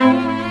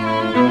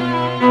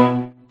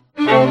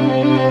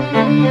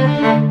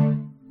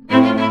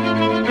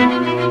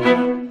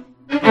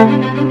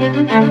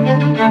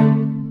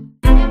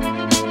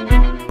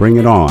Bring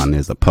It On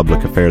is a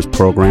public affairs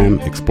program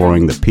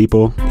exploring the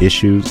people,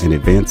 issues, and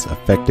events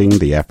affecting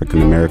the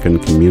African American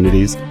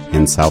communities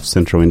in South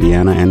Central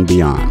Indiana and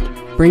beyond.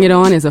 Bring It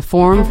On is a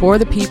forum for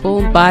the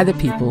people, by the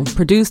people,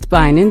 produced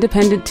by an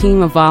independent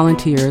team of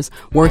volunteers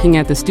working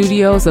at the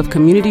studios of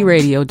Community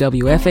Radio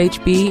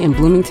WFHB in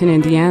Bloomington,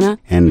 Indiana,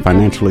 and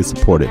financially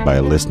supported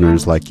by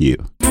listeners like you.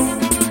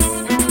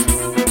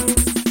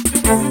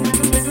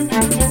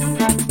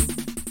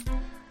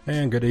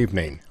 And good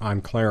evening.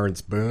 I'm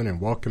Clarence Boone, and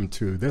welcome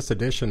to this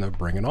edition of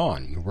Bring It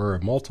On. We're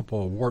a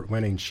multiple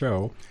award-winning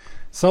show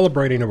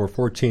celebrating over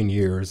 14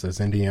 years as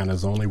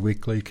Indiana's only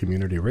weekly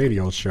community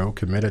radio show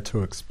committed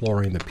to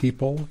exploring the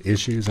people,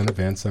 issues, and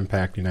events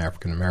impacting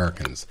African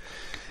Americans.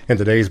 In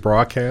today's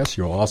broadcast,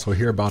 you'll also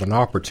hear about an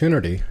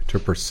opportunity to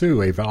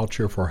pursue a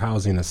voucher for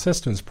housing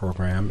assistance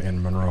program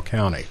in Monroe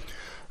County.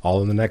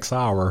 All in the next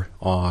hour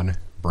on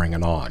Bring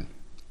It On.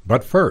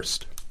 But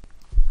first,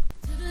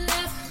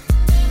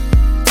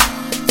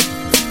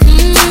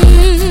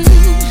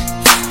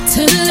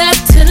 to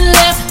the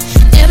left,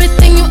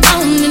 everything you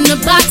own in the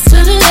box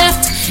to the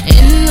left,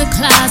 in the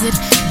closet,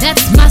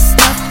 that's my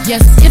stuff.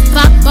 Yes, if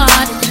I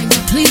bought it,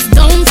 please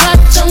don't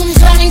touch,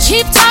 and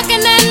keep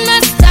talking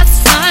and that's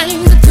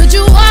fine. But could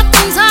you walk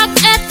and talk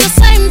at the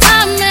same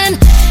time? And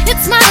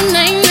it's my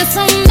name that's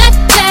on that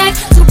tag,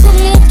 so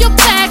remove your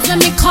bags,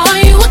 let me call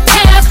you a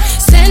cab.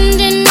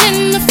 Standing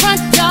in the front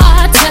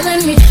yard,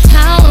 telling me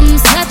how I'm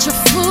such a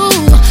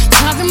fool,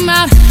 talking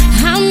about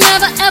I'll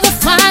never ever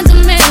find a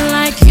man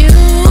like you.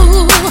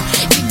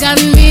 You got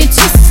me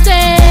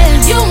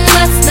twisted. You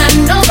must not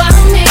know about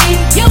me.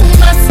 You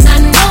must not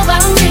know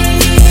about me.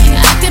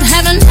 I could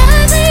have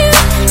another you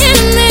in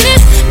a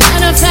minute.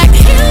 Matter of fact,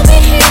 he'll be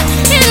here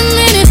in a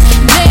minute,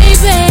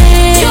 baby.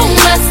 You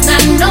must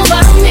not know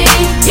about me.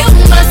 You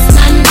must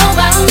not know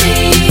about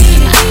me.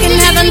 I can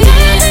have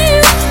another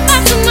you by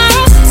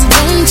tomorrow. So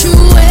don't you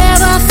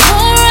ever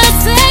for a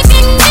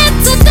second get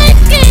to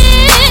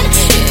thinking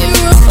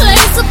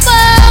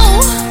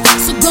irreplaceable.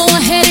 So go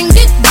ahead and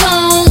get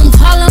gone.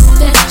 Call up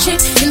that chick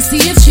and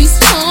see if she's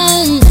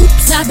home.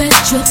 Oops, I bet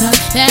you thought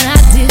that I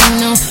didn't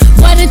know.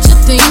 What did you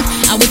think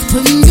I was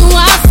putting you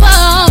out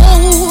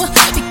for?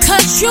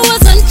 Because you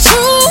wasn't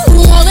true.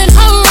 Rolling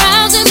her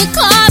around in the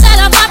car that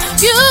I bought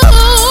you.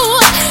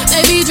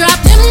 Baby, drop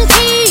them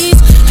keys.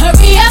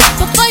 Hurry up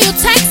before your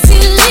taxi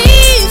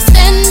leaves.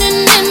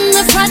 Standing in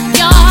the front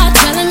yard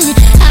telling me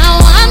how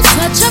I'm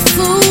such a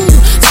fool.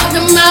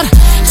 Talking about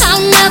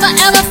I'll never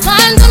ever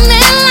find a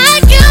man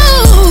like you.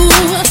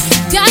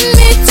 Got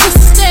me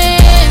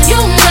twisted. You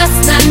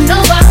must not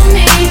know about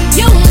me.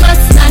 You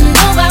must not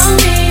know about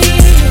me.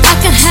 I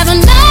can have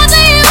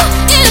another you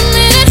in a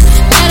minute.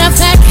 Matter of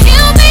fact,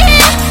 he'll be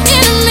here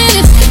in a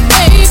minute,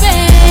 baby.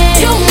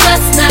 You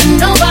must not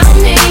know about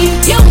me.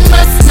 You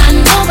must not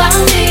know about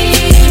me.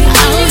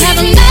 I'll have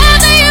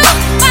another you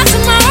by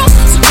tomorrow.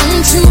 So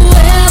don't you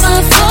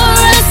ever for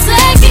a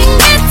second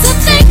get to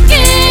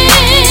thinking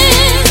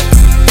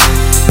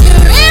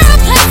you're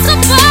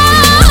irreplaceable.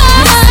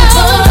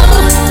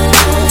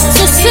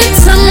 So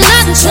since I'm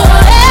not your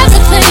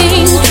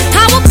everything,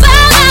 how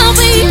about I'll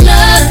be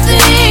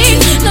nothing,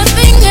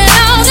 nothing at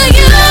all to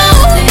you?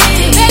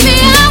 Baby,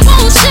 I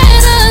won't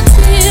shed a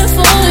tear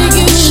for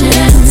you.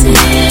 Shed a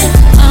tear.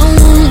 I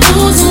won't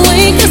lose a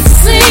wink of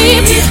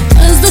sleep,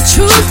 'cause the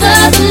truth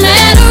of the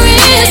matter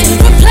is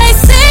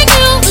replacing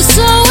you is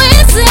so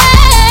easy.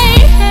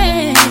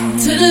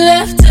 To the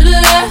left, to the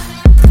left.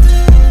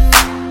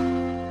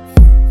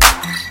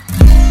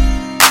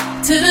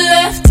 To the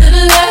left, to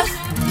the left.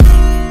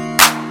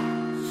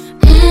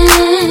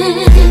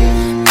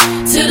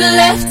 To the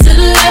left, to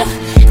the left.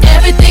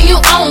 Everything you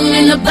own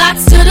in the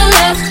box to the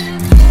left.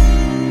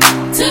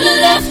 To the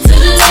left, to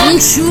the left.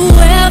 Don't you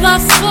ever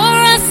for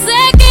a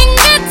second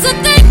get to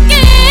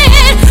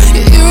thinking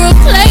you're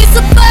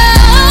irreplaceable.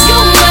 You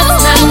must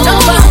not know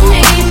about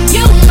me.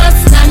 You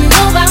must not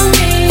know about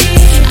me.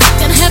 I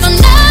can have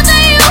another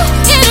you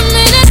in a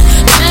minute.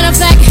 Matter of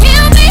fact,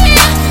 he'll be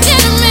here in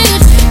a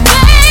minute,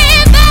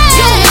 baby.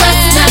 You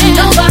must not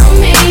know about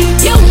me.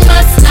 You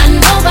must not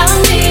know about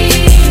me.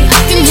 I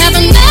can have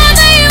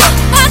another you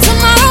by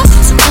tomorrow.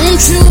 So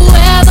don't you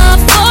ever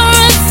for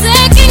a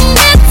second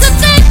get to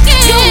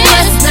thinking you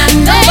must not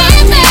know about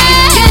me.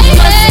 You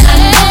must not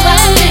know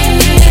about me.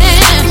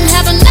 I can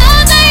have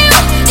another you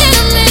in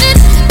a minute.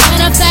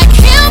 Matter of fact,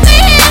 he'll be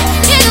here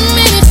in a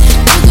minute.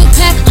 You can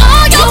pack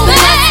all your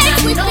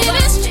bags. We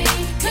finished,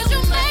 'cause you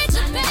made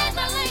your bed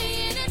by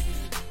laying it.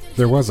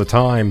 there was a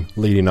time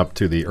leading up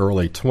to the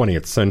early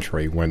 20th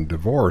century when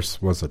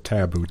divorce was a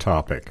taboo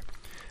topic.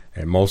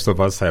 And most of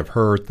us have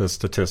heard the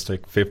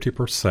statistic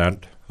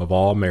 50% of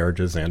all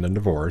marriages end in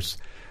divorce.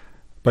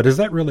 But is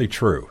that really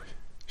true?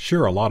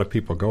 Sure, a lot of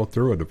people go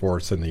through a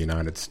divorce in the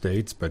United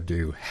States, but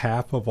do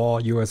half of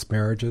all U.S.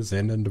 marriages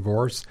end in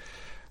divorce?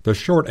 The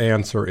short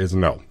answer is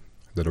no.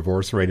 The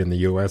divorce rate in the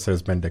U.S.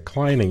 has been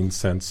declining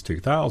since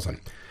 2000.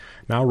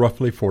 Now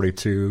roughly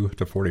 42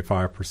 to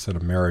 45%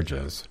 of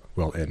marriages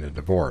will end in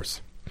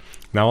divorce.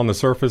 Now on the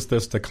surface,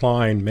 this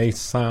decline may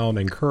sound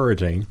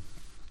encouraging,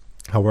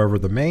 However,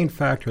 the main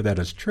factor that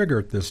has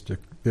triggered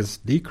this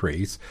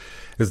decrease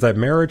is that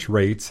marriage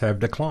rates have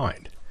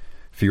declined.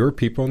 Fewer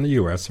people in the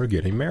U.S. are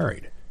getting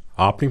married,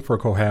 opting for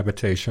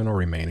cohabitation or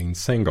remaining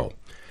single.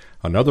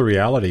 Another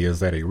reality is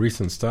that a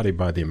recent study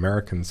by the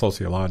American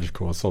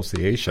Sociological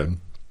Association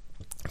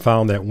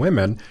found that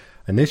women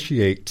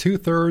initiate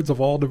 2/3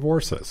 of all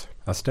divorces,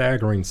 a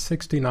staggering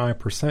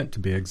 69% to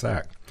be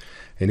exact.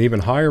 An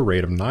even higher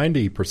rate of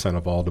 90%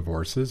 of all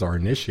divorces are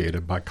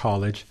initiated by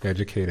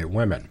college-educated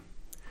women.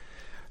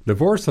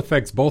 Divorce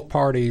affects both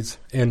parties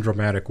in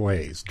dramatic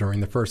ways. During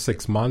the first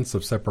 6 months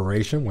of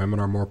separation, women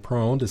are more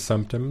prone to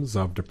symptoms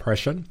of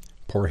depression,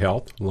 poor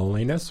health,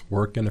 loneliness,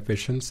 work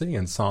inefficiency,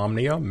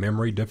 insomnia,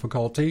 memory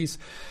difficulties,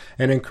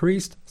 and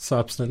increased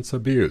substance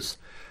abuse.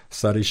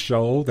 Studies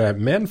show that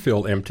men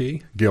feel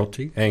empty,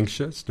 guilty,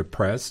 anxious,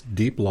 depressed,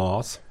 deep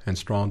loss, and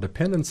strong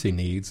dependency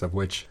needs of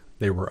which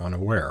they were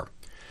unaware.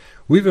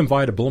 We've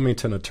invited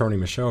Bloomington attorney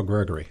Michelle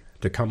Gregory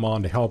to come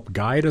on to help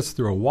guide us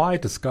through a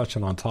wide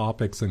discussion on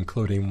topics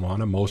including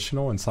one,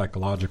 emotional and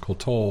psychological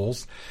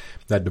tolls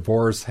that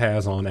divorce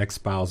has on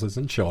ex-spouses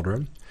and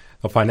children,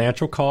 the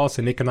financial costs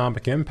and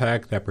economic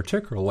impact that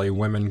particularly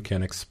women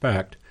can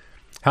expect,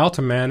 how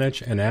to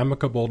manage an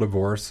amicable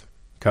divorce,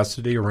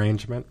 custody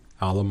arrangement,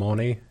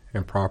 alimony,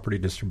 and property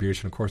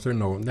distribution. Of course, there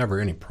are never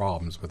any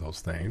problems with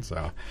those things.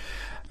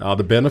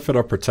 The benefit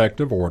of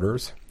protective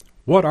orders,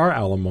 what are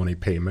alimony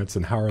payments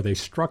and how are they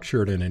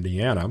structured in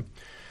Indiana?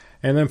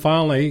 And then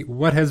finally,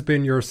 what has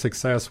been your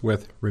success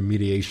with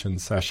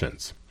remediation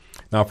sessions?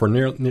 Now, for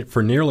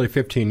nearly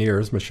 15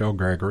 years, Michelle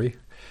Gregory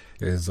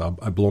is a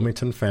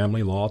Bloomington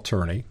family law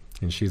attorney,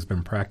 and she's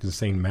been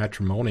practicing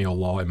matrimonial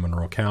law in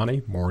Monroe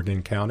County,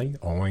 Morgan County,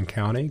 Owen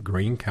County,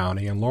 Greene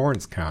County, and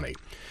Lawrence County.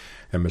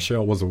 And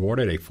Michelle was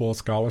awarded a full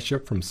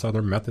scholarship from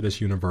Southern Methodist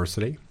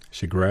University.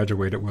 She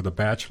graduated with a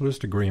bachelor's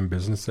degree in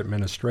business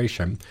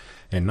administration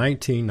in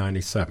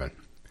 1997.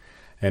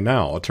 And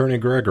now, Attorney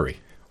Gregory,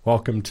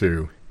 welcome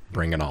to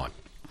Bring It On.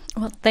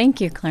 Well,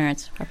 thank you,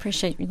 Clarence. I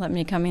appreciate you letting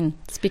me come in and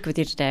speak with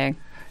you today.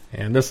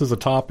 And this is a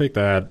topic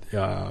that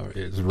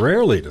is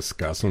rarely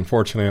discussed,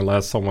 unfortunately,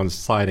 unless someone's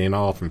citing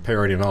off and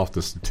parroting off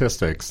the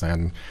statistics.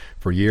 And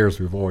for years,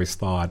 we've always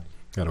thought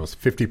that it was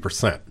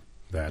 50%,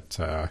 that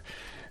a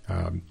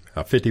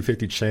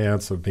 50-50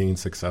 chance of being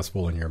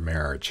successful in your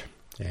marriage.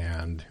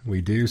 And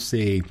we do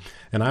see,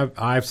 and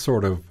I've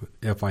sort of,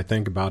 if I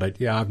think about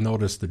it, I've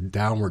noticed the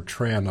downward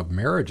trend of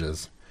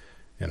marriages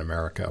in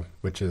America,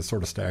 which is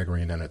sort of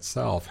staggering in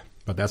itself.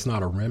 But that's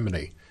not a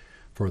remedy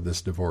for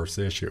this divorce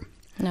issue.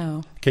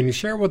 No. Can you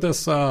share with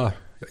us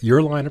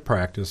your line of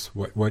practice,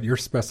 what your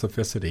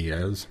specificity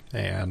is,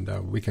 and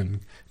we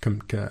can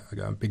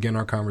begin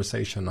our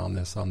conversation on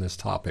this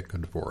topic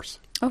of divorce?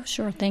 Oh,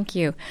 sure. Thank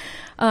you.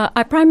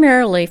 I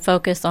primarily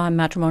focus on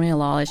matrimonial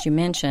law, as you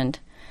mentioned,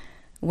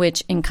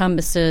 which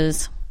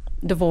encompasses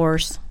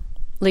divorce,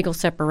 legal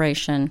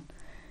separation,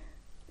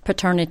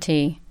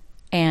 paternity,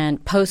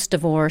 and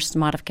post-divorce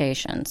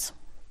modifications.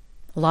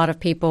 A lot of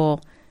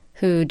people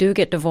who do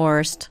get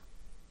divorced,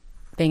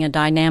 being a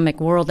dynamic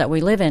world that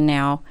we live in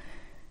now,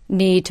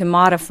 need to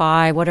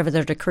modify whatever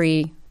their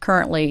decree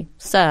currently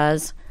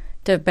says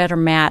to better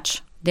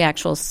match the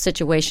actual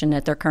situation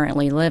that they're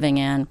currently living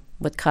in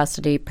with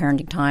custody,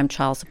 parenting time,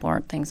 child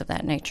support, things of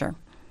that nature.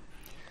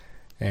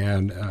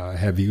 And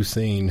have you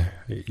seen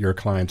your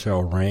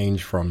clientele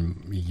range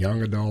from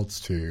young adults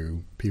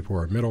to people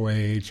who are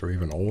middle-aged or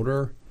even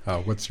older?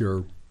 What's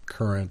your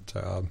current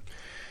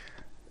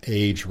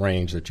age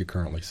range that you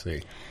currently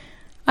see?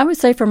 I would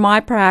say for my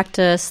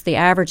practice, the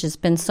average has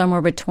been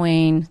somewhere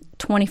between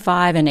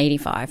 25 and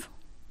 85.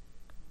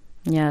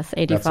 Yes,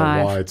 85. That's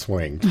a wide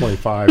swing,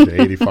 25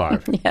 to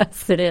 85.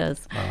 Yes, it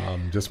is.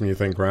 Just when you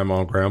think grandma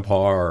and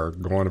grandpa are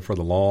going for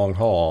the long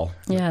haul,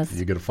 yes,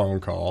 you get a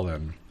phone call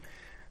and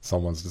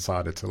someone's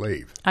decided to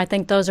leave. I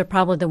think those are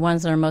probably the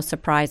ones that are most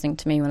surprising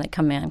to me when they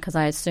come in, because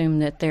I assume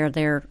that they're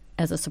there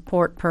as a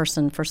support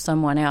person for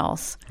someone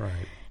else. Right.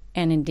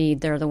 And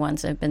indeed, they're the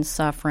ones that have been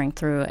suffering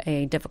through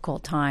a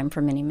difficult time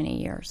for many,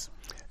 many years.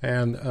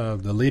 And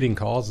the leading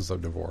causes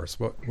of divorce,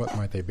 what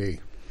might they be?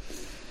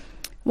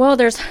 Well,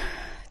 there's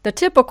the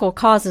typical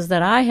causes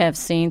that I have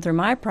seen through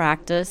my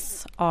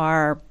practice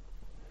are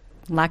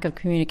lack of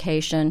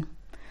communication,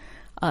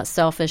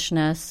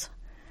 selfishness,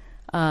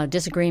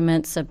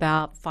 disagreements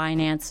about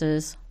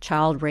finances,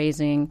 child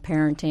raising,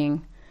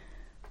 parenting,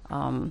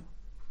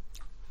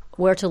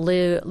 where to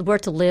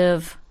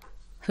live,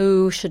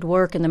 who should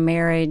work in the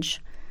marriage.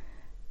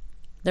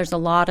 There's a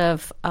lot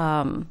of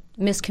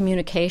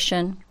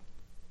miscommunication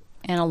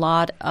and a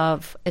lot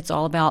of it's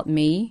all about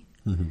me.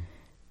 Mm-hmm.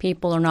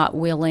 People are not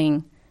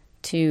willing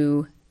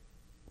to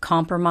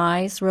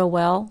compromise real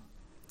well.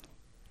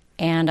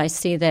 And I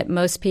see that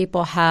most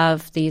people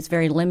have these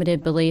very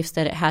limited beliefs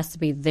that it has to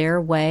be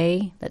their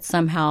way, that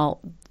somehow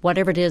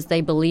whatever it is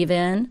they believe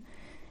in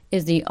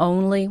is the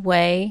only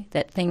way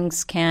that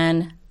things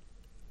can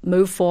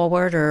move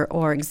forward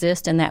or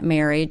exist in that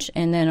marriage.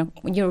 And then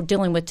you're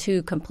dealing with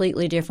two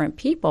completely different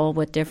people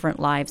with different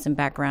lives and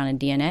background and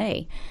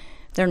DNA.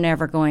 They're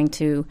never going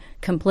to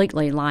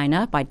completely line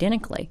up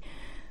identically.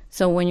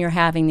 So when you're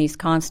having these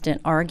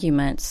constant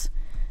arguments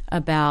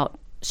about,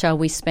 shall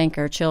we spank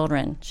our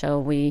children?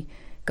 Shall we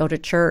go to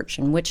church,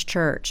 and which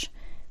church?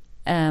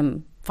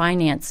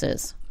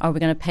 Finances. Are we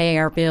going to pay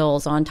our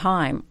bills on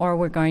time? Or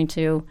we're going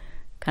to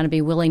kind of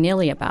be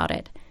willy-nilly about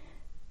it?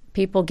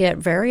 People get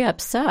very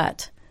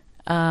upset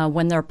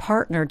when their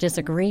partner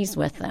disagrees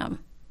with them.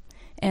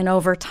 And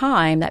over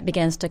time, that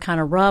begins to kind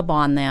of rub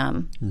on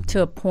them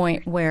to a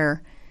point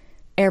where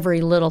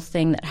every little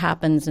thing that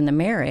happens in the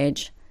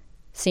marriage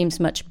seems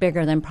much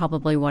bigger than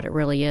probably what it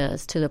really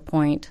is, to the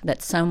point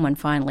that someone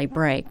finally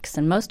breaks.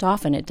 And most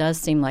often it does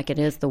seem like it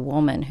is the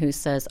woman who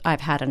says,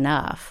 I've had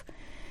enough,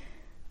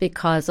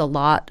 because a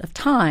lot of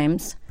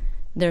times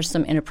there's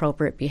some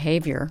inappropriate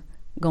behavior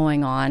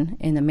going on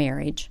in the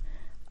marriage.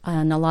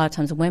 And a lot of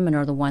times women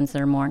are the ones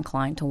that are more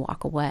inclined to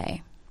walk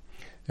away.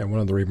 And one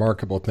of the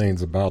remarkable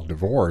things about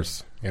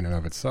divorce in and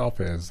of itself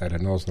is that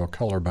it knows no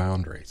color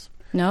boundaries.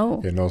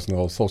 No. It knows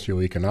no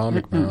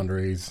socioeconomic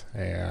boundaries,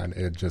 and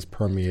it just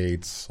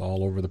permeates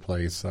all over the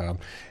place.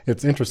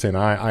 It's interesting.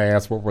 I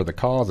asked what were the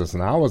causes,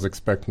 and I was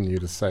expecting you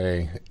to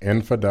say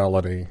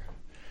infidelity,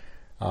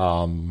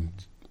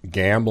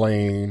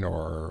 gambling,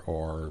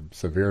 or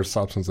severe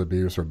substance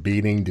abuse, or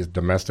beating,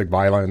 domestic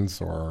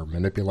violence, or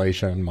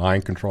manipulation,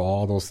 mind control,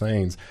 all those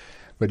things.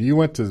 But you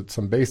went to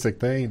some basic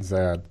things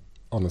that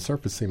on the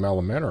surface seem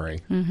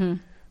elementary.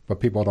 But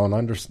people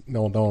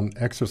don't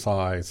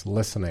exercise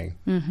listening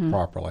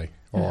properly,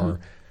 or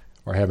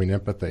having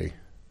empathy,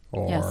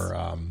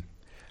 or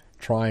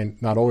trying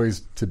not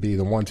always to be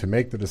the one to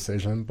make the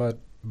decision, but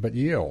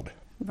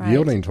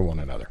yielding to one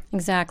another.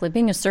 Exactly,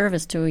 being a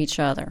service to each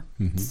other.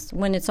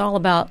 When it's all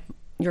about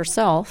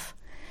yourself,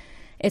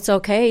 it's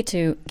okay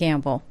to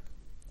gamble.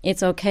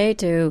 It's okay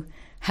to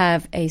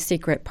have a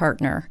secret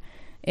partner.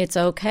 It's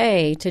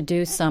okay to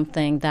do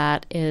something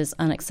that is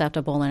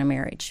unacceptable in a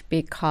marriage,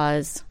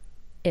 because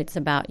it's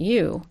about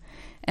you.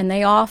 And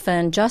they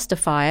often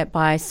justify it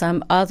by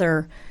some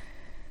other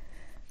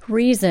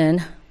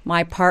reason.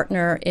 My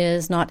partner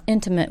is not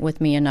intimate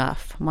with me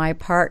enough. My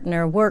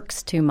partner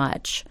works too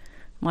much.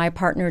 My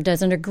partner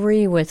doesn't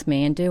agree with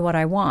me and do what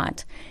I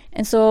want.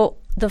 And so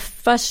the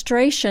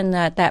frustration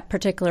that that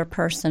particular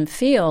person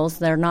feels,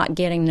 they're not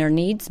getting their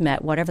needs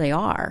met, whatever they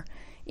are,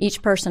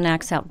 each person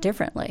acts out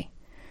differently.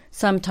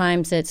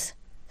 Sometimes it's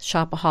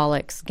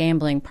shopaholics,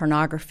 gambling,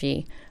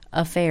 pornography,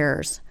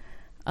 affairs,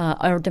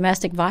 or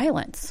domestic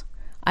violence.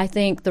 I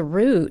think the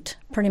root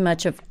pretty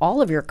much of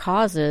all of your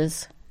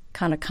causes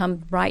kind of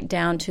come right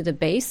down to the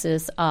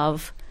basis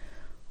of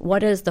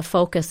what is the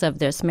focus of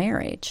this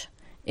marriage?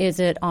 Is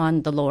it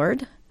on the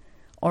Lord,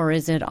 or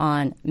is it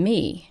on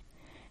me?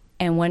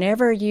 And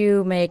whenever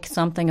you make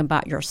something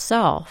about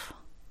yourself,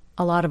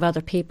 a lot of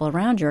other people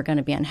around you are going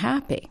to be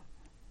unhappy.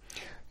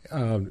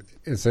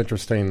 It's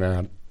interesting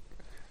that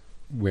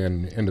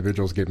when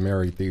individuals get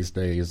married these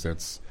days,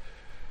 it's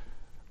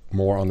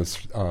more on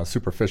the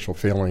superficial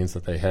feelings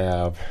that they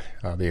have,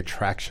 the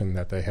attraction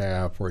that they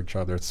have for each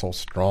other. It's so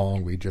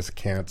strong, we just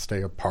can't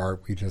stay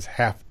apart. We just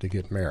have to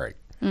get married.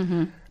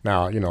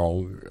 Now,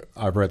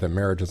 I've read that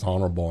marriage is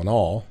honorable and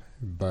all,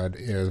 but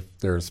if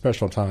there's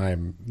special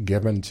time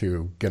given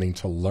to getting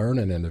to learn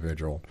an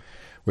individual,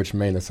 which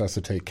may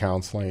necessitate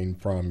counseling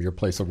from your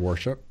place of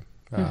worship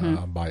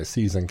by a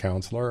seasoned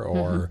counselor,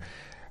 or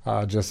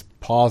just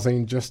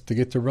pausing just to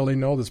get to really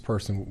know this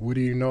person. What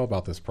do you know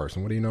about this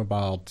person? What do you know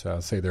about,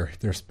 say,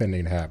 their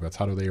spending habits?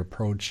 How do they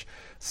approach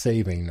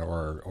saving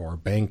or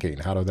banking?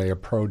 How do they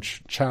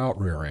approach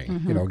child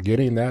rearing?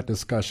 Getting that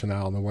discussion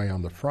out of the way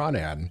on the front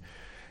end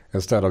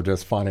instead of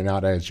just finding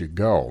out as you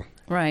go.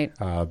 Right.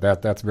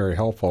 That's very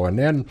helpful. And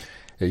then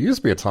it used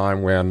to be a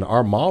time when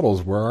our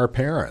models were our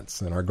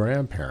parents and our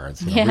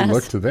grandparents. We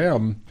looked to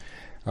them.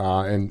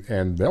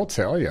 And they'll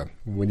tell you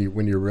when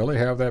you really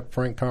have that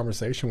frank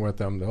conversation with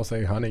them, they'll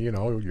say, honey,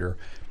 your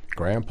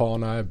grandpa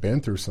and I have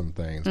been through some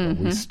things, but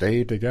we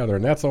stayed together.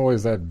 And that's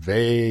always that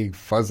vague,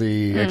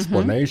 fuzzy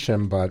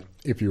explanation. But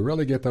if you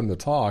really get them to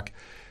talk,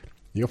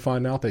 you'll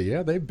find out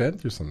that, they've been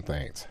through some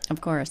things.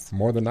 Of course.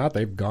 More than not,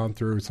 they've gone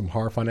through some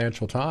hard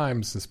financial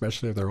times,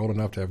 especially if they're old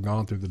enough to have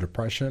gone through the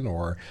Depression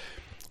or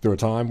through a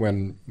time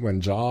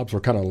when jobs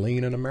were kind of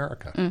lean in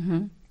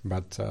America.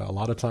 But a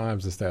lot of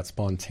times it's that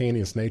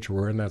spontaneous nature.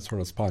 We're in that sort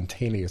of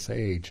spontaneous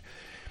age.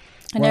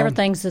 And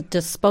everything's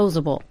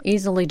disposable,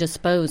 easily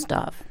disposed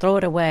of. Throw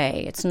it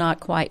away. It's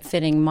not quite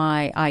fitting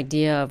my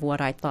idea of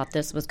what I thought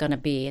this was going to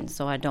be, and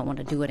so I don't want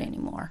to do it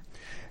anymore.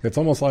 It's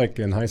almost like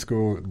in high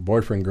school,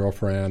 boyfriend,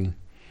 girlfriend,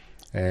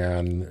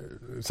 and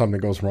something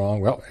goes wrong.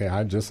 Well, hey,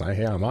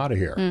 I'm out of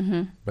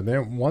here. But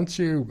then once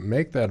you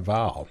make that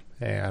vow,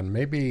 and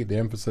maybe the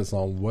emphasis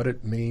on what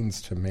it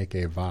means to make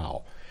a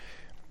vow,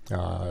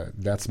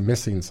 that's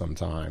missing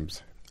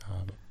sometimes.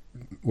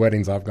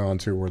 Weddings I've gone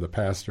to where the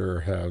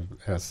pastor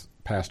has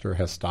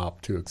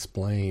stopped to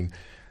explain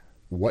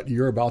what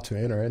you're about to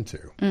enter into,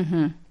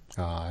 and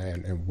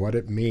what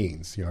it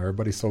means.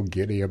 Everybody's so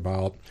giddy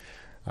about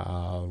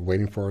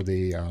waiting for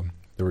the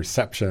the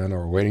reception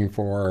or waiting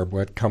for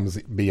what comes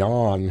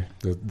beyond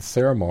the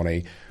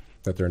ceremony,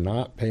 that they're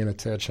not paying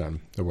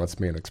attention to what's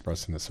being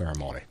expressed in the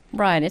ceremony.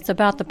 Right. It's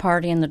about the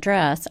party and the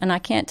dress. And I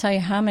can't tell you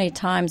how many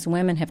times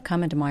women have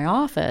come into my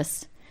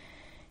office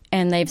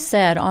and they've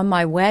said, on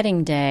my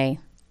wedding day,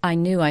 I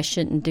knew I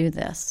shouldn't do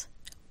this.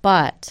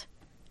 But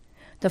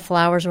the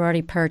flowers were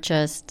already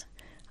purchased.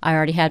 I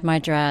already had my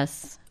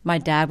dress. My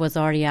dad was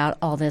already out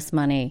all this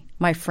money.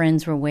 My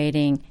friends were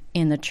waiting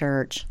in the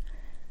church.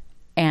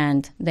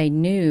 And they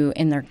knew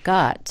in their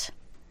gut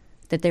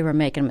that they were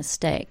making a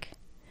mistake.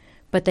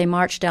 But they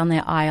marched down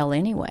the aisle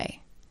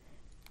anyway.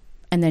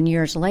 And then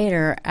years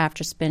later,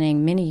 after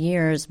spending many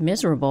years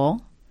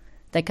miserable,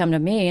 they come to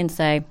me and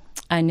say,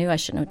 I knew I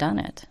shouldn't have done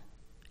it.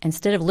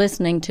 Instead of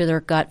listening to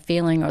their gut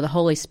feeling or the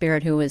Holy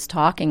Spirit who is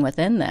talking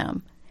within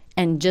them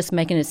and just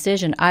making a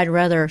decision, I'd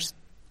rather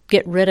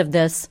get rid of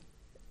this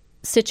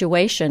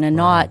situation and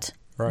not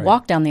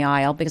walk down the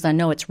aisle because I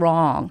know it's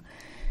wrong.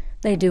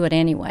 They do it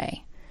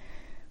anyway.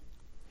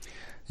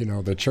 You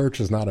know, the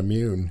church is not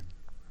immune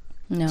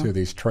to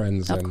these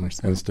trends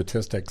and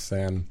statistics.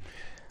 And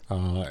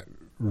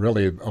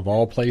really, of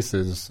all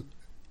places,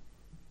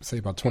 say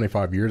about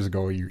 25 years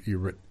ago,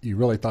 you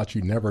really thought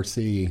you'd never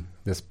see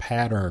this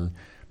pattern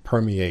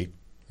permeate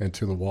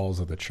into the walls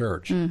of the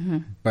church. Mm-hmm.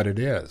 But it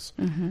is.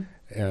 Mm-hmm.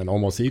 And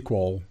almost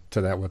equal to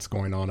that what's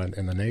going on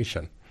in the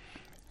nation.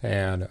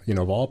 And, you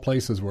know, of all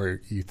places where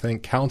you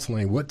think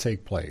counseling would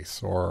take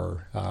place,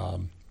 or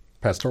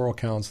pastoral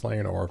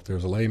counseling, or if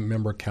there's a lay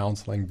member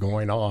counseling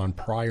going on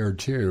prior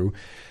to,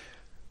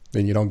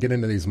 then you don't get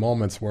into these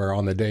moments where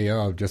on the day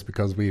of, just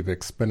because we've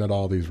expended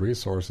all these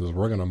resources,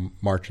 we're going to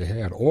march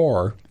ahead.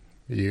 Or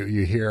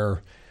you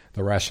hear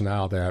the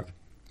rationale that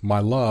my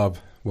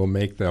love will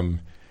make them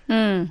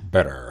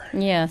better.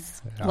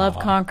 Yes. Love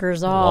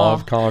conquers all.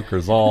 Love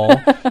conquers all.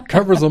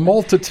 Covers a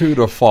multitude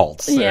of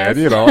faults. Yes. And,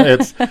 you know,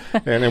 it's,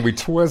 and then we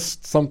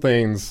twist some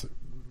things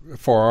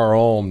for our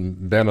own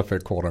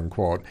benefit, quote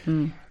unquote.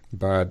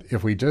 But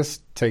if we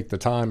just take the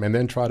time and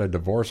then try to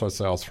divorce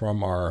ourselves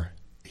from our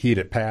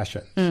heated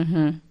passions,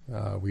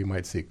 we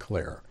might see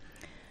clear.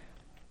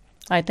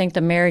 I think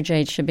the marriage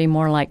age should be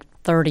more like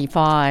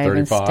 35.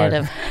 Instead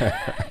of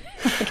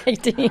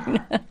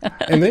 18.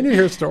 And then you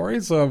hear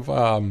stories of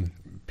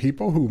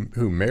people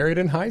who married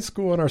in high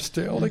school and are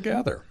still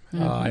together.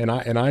 And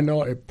I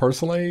know it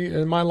personally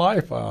in my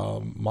life.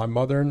 My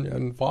mother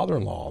and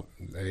father-in-law,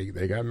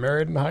 they got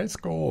married in high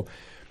school,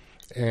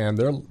 and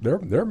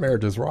their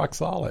marriage is rock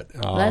solid.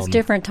 That's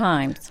different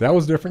times. That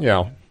was different,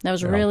 yeah. That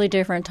was really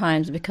different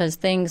times, because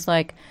things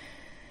like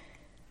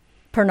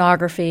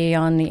pornography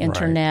on the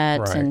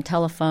internet and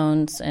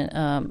telephones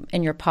and,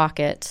 in your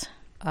pocket.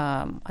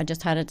 I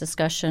just had a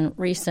discussion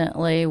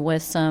recently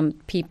with some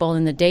people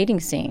in the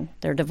dating scene.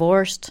 They're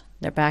divorced.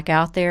 They're back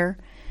out there.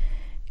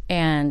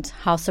 And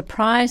how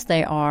surprised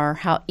they are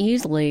how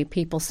easily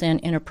people send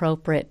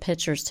inappropriate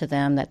pictures to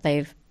them that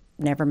they've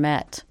never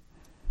met.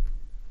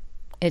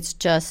 It's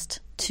just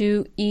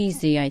too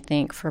easy, I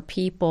think, for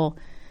people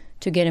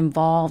to get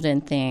involved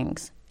in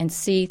things and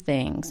see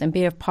things and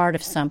be a part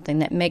of something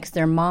that makes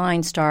their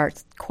mind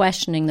start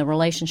questioning the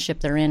relationship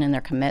they're in and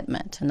their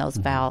commitment and those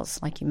vows,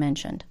 like you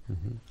mentioned.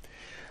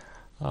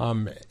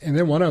 And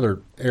then one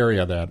other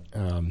area that,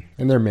 and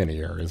there are many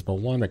areas, but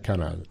one that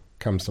kind of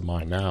comes to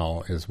mind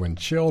now is when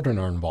children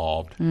are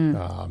involved,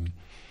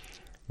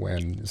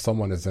 when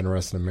someone is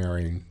interested in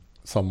marrying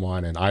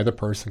someone, and either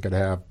person could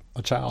have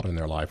a child in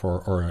their life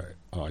or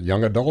a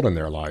young adult in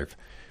their life,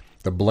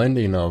 the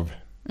blending of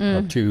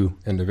two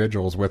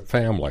individuals with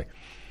family.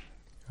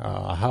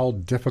 How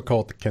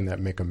difficult can that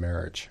make a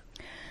marriage?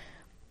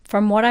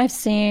 From what I've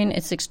seen,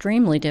 it's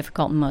extremely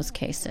difficult in most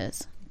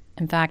cases.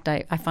 In fact,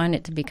 I find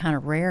it to be kind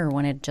of rare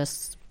when it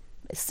just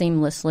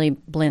seamlessly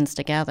blends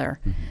together.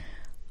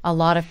 A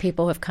lot of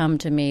people have come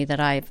to me that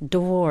I've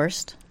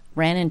divorced,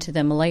 ran into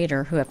them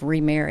later who have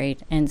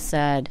remarried, and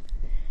said,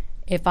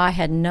 if I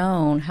had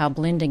known how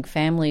blending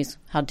families,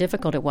 how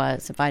difficult it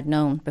was, if I'd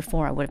known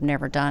before, I would have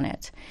never done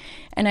it.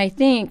 And I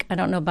think, I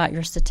don't know about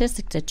your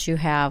statistics that you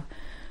have,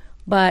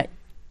 but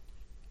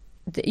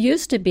it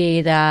used to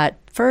be that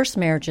first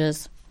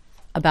marriages,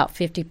 about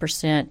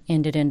 50%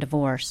 ended in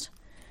divorce.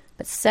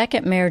 But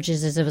second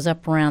marriages, it was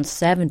up around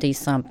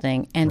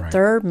 70-something, and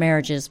third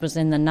marriages was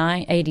in the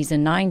 80s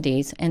and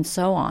 90s, and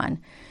so on.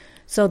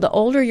 So the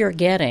older you're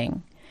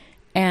getting,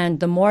 and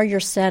the more you're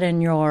set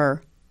in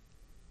your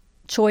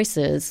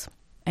choices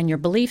and your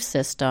belief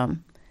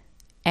system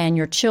and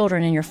your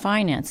children and your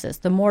finances,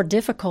 the more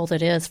difficult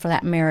it is for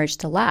that marriage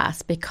to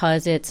last,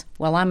 because it's,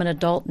 well, I'm an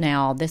adult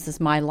now, this is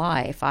my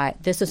life,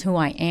 this is who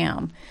I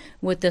am,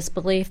 with this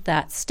belief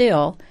that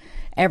still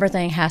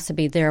everything has to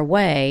be their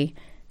way,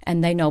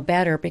 and they know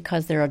better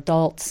because they're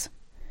adults,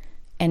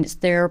 and it's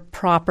their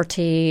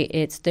property,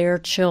 it's their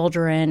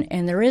children,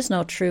 and there is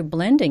no true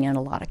blending in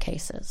a lot of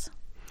cases.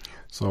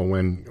 So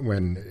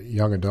when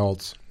young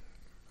adults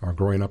are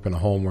growing up in a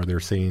home where they're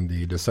seeing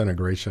the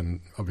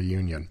disintegration of a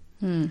union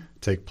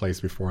take place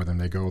before them,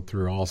 they go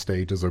through all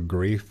stages of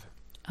grief,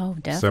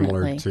 definitely,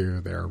 similar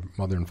to their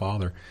mother and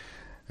father.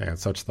 And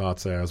such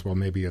thoughts as, well,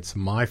 maybe it's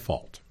my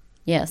fault.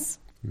 Yes.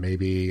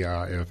 Maybe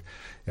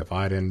if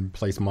I didn't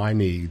place my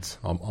needs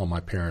on my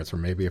parents, or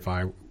maybe if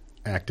I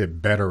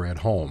acted better at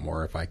home,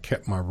 or if I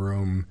kept my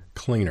room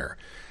cleaner,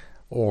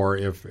 or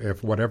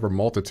if whatever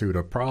multitude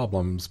of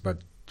problems, but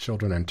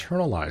children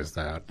internalize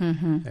that.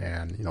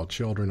 And,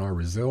 children are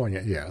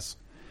resilient, yes.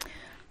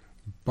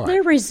 But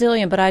they're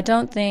resilient, but I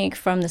don't think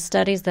from the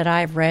studies that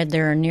I've read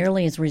they're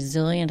nearly as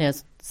resilient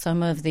as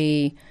some of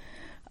the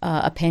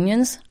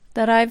opinions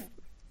that I've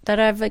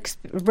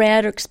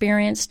read or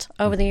experienced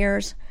over the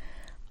years.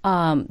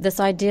 This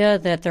idea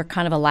that they're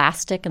kind of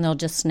elastic and they'll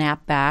just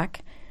snap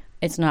back,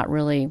 it's not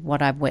really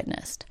what I've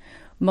witnessed.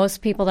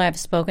 Most people that I've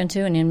spoken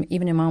to, and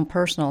even in my own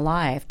personal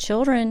life,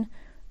 children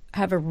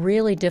have a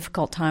really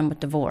difficult time with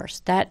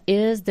divorce. That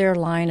is their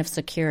line of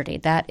security.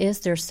 That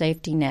is their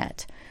safety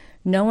net.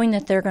 Knowing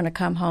that they're going to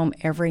come home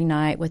every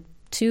night with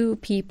two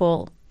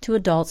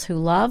adults who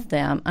love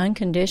them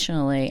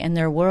unconditionally and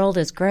their world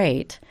is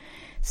great,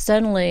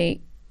 suddenly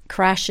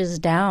crashes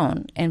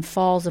down and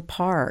falls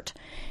apart.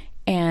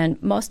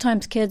 And most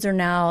times kids are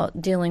now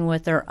dealing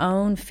with their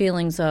own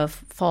feelings of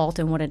fault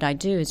and what did I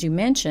do, as you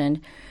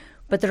mentioned,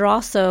 but they're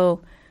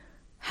also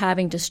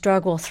having to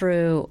struggle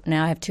through,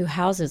 now I have two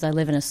houses, I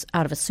live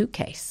out of a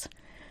suitcase.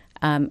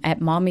 At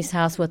mommy's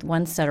house with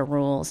one set of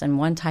rules and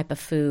one type of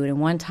food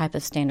and one type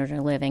of standard of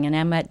living, and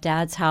I'm at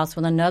dad's house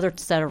with another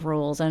set of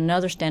rules and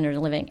another standard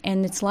of living.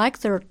 And it's like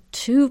they're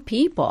two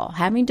people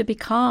having to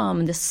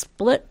become this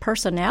split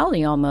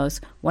personality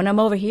almost. When I'm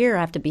over here, I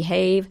have to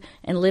behave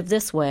and live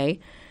this way.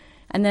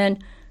 And then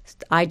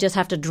I just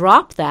have to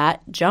drop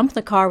that, jump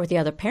the car with the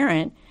other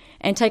parent,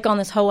 and take on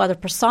this whole other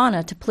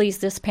persona to please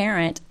this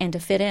parent and to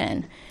fit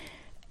in.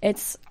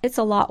 It's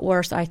a lot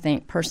worse, I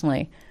think,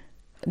 personally,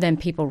 than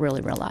people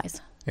really realize.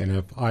 And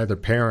if either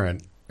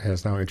parent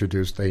has now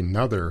introduced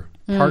another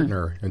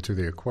partner into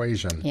the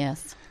equation,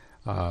 yes,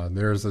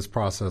 there's this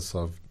process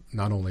of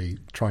not only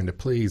trying to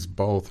please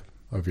both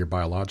of your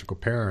biological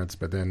parents,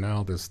 but then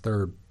now this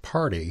third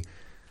party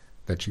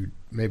that you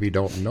maybe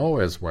don't know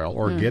as well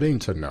or getting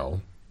to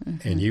know,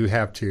 and you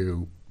have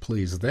to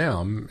please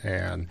them,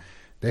 and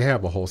they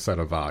have a whole set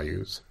of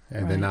values.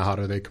 And then now how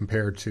do they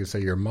compare to, say,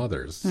 your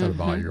mother's set of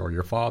values or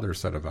your father's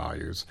set of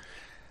values?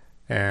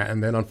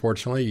 And then,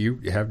 unfortunately, you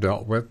have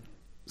dealt with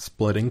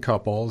splitting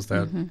couples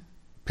that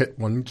pit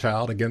one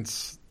child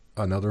against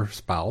another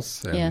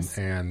spouse,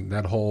 and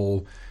that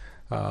whole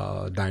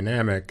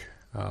dynamic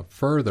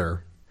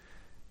further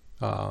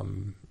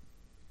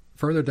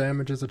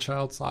damages a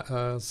child's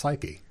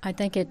psyche. I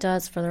think it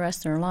does for the rest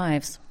of their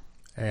lives.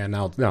 And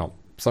now,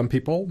 some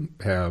people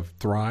have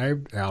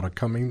thrived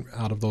coming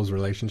out of those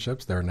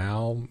relationships. They're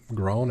now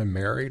grown and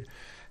married,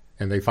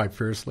 and they fight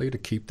fiercely to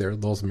keep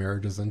those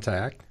marriages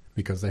intact,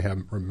 because they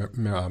have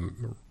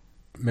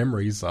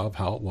memories of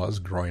how it was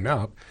growing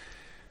up.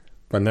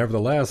 But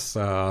nevertheless,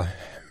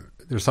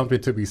 there's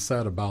something to be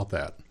said about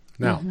that.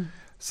 Now,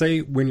 say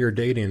when you're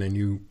dating and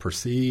you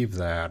perceive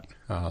that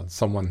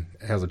someone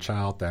has a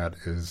child that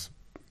is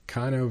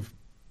kind of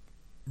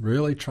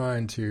really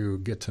trying to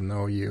get to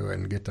know you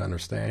and get to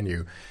understand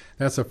you,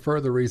 that's a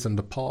further reason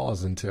to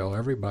pause until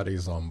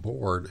everybody's on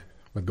board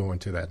with going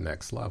to that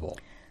next level.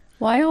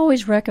 Well, I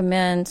always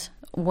recommend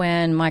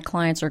when my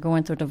clients are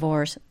going through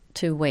divorce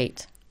to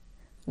wait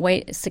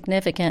a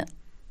significant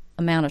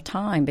amount of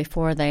time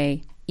before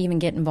they even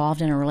get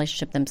involved in a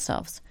relationship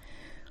themselves.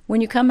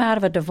 When you come out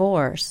of a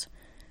divorce,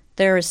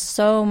 there is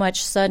so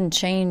much sudden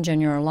change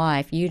in your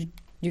life.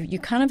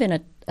 You're kind of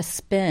in a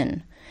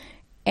spin.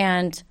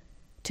 And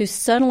to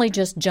suddenly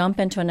just jump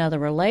into another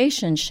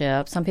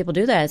relationship, some people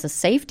do that as a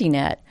safety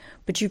net,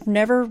 but you've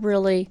never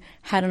really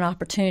had an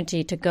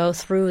opportunity to go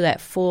through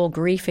that full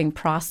grieving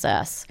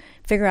process,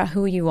 figure out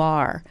who you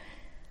are,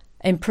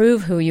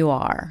 improve who you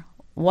are.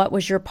 What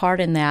was your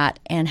part in that,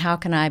 and how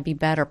can I be a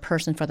better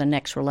person for the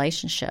next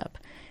relationship?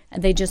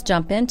 And they just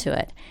jump into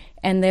it.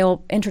 And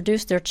they'll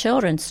introduce their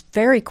children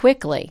very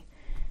quickly,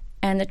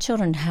 and the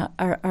children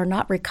are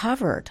not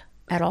recovered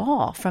at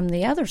all from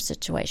the other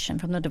situation,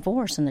 from the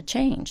divorce and the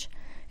change.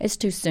 It's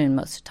too soon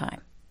most of the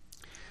time.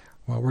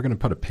 Well, we're going to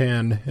put a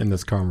pin in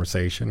this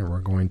conversation, and we're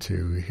going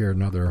to hear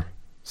another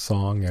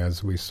song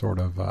as we sort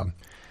of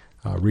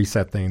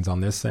reset things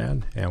on this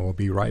end, and we'll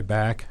be right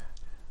back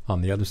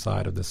on the other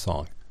side of this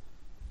song.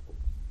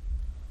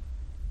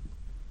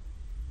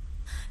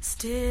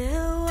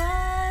 Still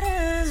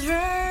waters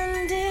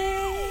run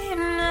deep,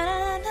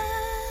 na, na,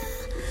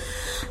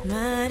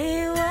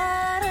 muddy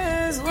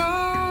waters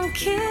won't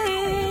keep.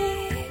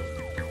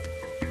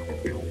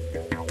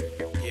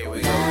 Here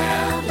we go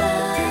now.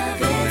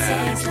 Love, it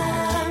takes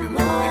love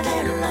more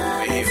than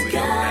love. It's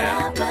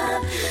got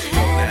love.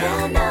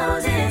 Heaven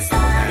knows it's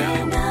not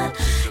enough,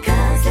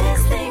 'cause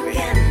this thing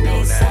can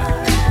be so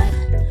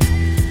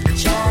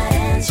rough. Try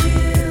and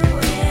true,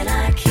 and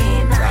I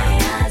keep my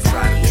eyes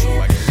on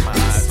you.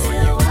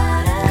 Still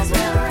waters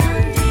will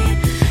run deep.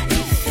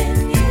 If in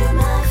you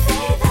my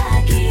faith I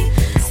keep,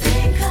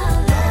 stay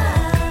called love.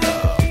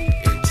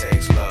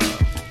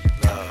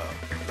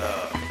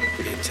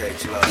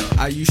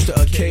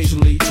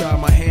 occasionally try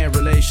my hand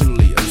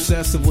relationally.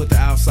 Obsessive with the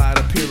outside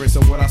appearance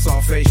and what I saw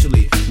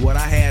facially. What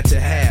I had to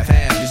have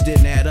just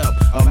didn't add up.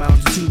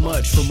 Amounted too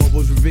much from what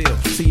was revealed.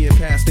 Seeing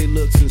past their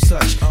looks and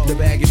such. The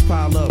baggage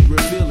pile up,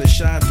 reveal it,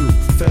 shine through.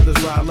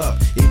 Feathers rile up,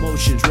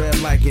 emotions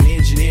rev like an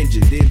engine.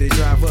 Then they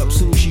drive up,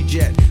 soon she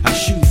jet. I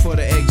shoot for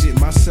the exit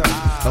myself.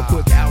 A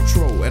quick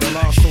outro at a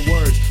loss for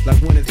words, like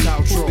Gwyneth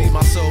Paltrow. Be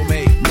my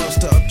soulmate,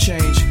 muster up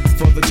change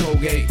for the toll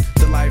gate.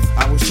 The life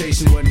I was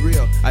chasing wasn't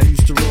real. I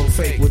used to roll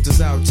fake with this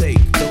outtake.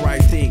 The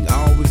right thing,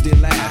 I always did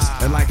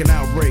last. And like an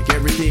outbreak,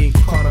 everything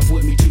caught up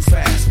with me too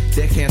fast.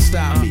 That can't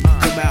stop me.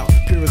 Come out,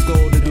 pure as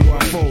gold to do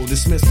unfold.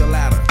 Dismiss the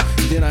latter.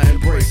 Then I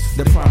embrace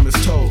the promise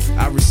told.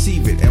 I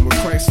receive it, and with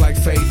Christ-like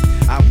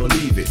faith, I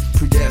believe it.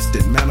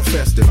 Predestined,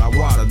 manifested. I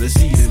water the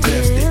seed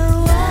invested.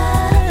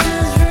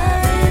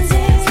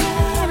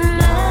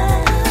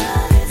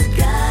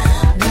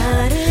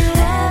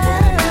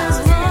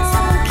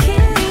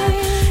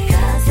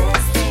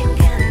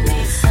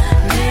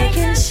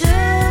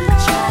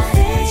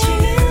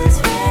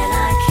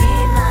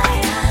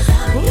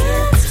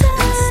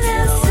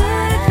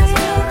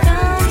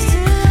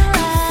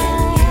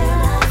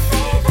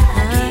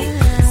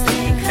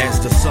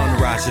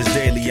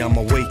 I'm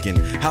awakened.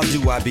 How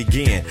do I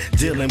begin?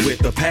 Dealing with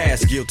the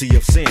past, guilty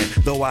of sin.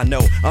 Though I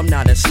know I'm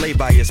not enslaved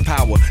by its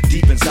power.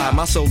 Deep inside,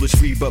 my soul is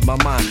free, but my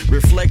mind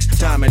reflects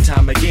time and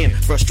time again.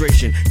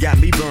 Frustration got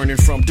me burning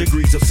from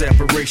degrees of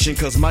separation.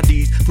 Cause my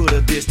deeds put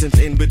a distance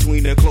in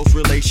between a close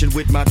relation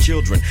with my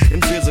children.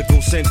 In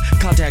physical sense,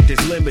 contact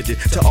is limited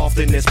to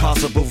often as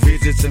possible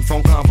visits and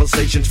phone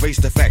conversations. Face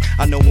the fact,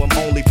 I know I'm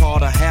only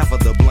part of half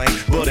of the blame.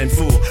 But in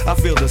full, I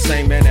feel the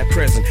same, and at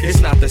present, it's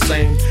not the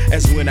same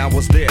as when I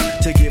was there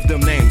to give them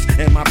names.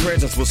 And my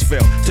presence was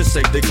felt to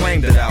save the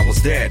claim that I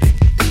was daddy.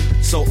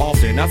 So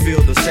often I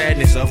feel the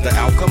sadness of the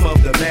outcome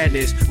of the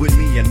madness with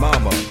me and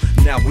mama.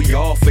 Now we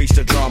all face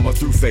the drama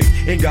through faith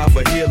in God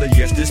for healing.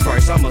 Yes, this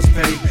price I must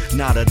pay.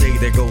 Not a day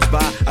that goes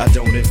by I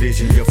don't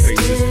envision your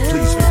faces.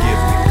 Please forgive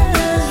me.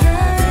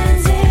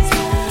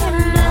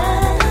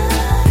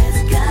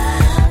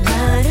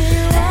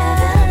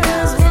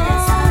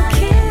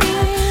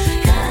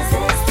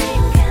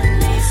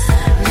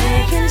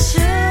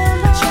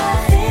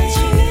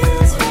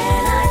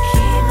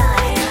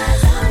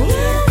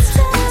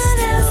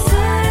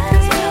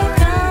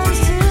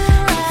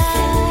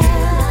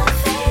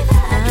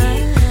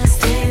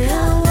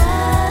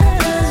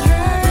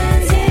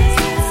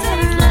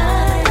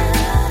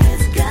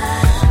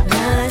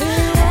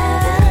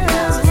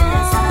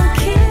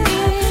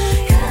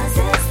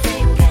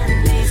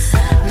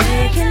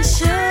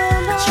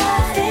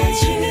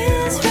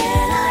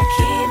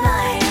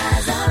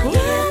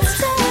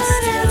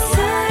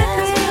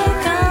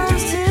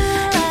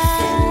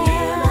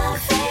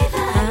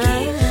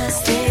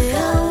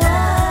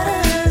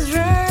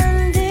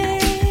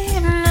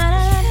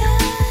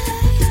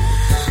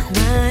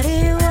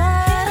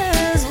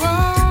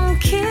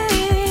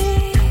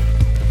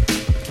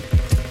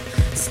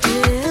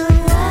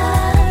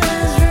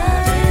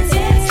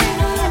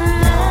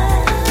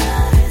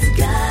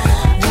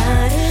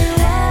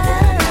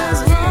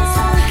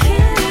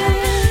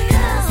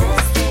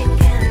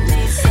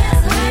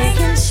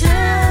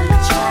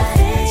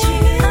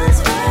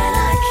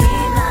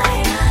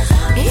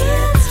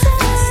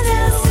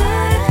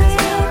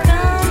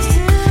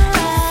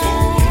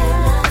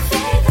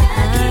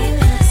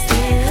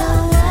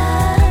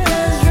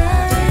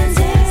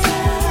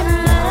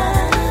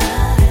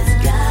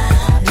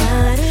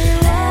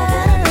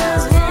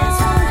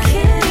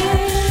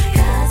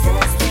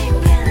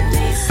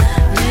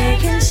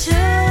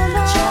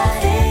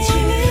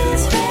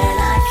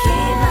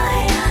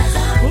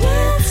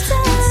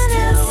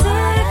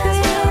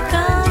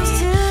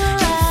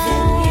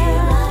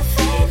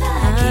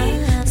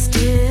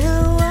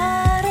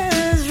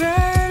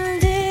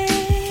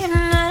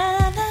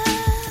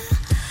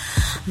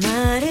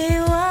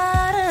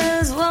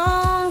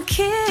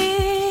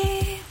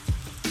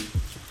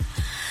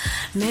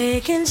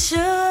 Making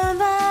sure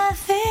my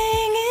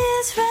thing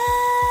is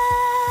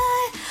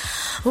right.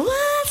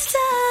 What's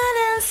done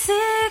in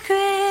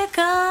secret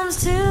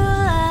comes to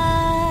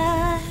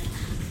light.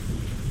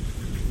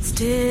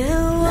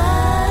 Still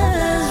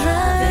waters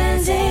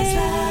running deep.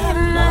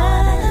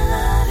 More than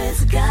love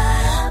is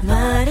God.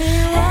 Mighty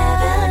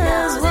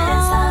waters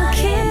won't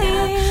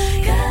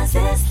keep. Cause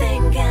this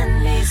thing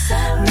can be so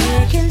right.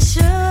 Making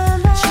sure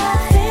my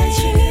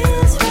thing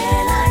is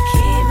when I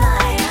keep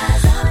my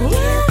eyes on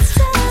you.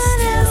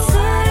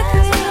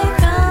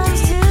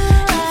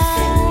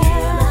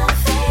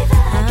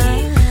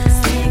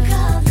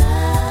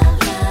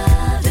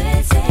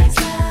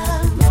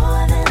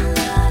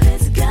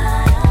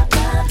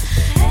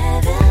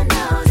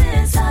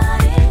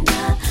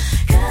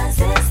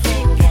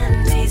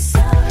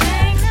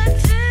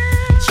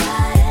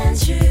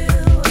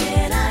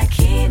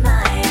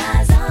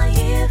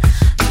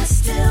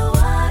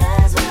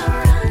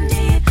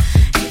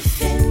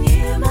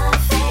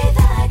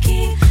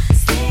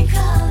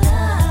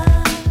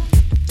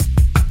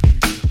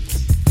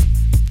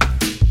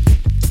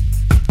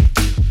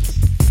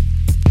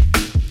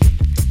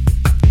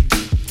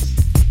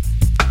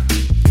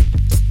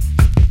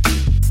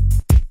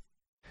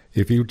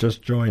 If you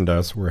just joined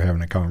us, we're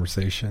having a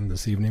conversation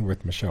this evening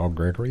with Michelle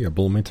Gregory, a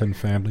Bloomington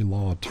family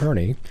law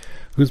attorney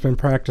who's been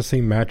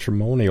practicing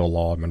matrimonial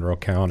law in Monroe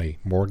County,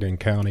 Morgan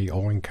County,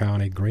 Owen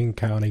County, Greene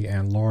County,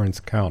 and Lawrence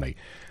County.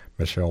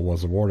 Michelle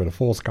was awarded a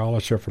full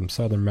scholarship from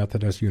Southern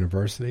Methodist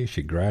University.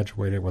 She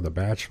graduated with a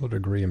bachelor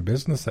degree in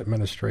business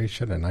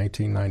administration in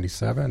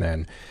 1997,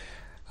 and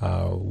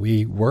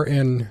we were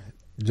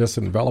just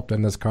enveloped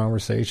in this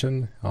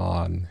conversation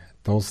on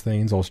those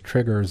things, those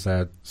triggers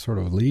that sort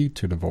of lead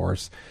to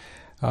divorce.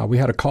 We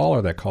had a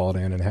caller that called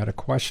in and had a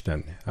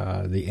question.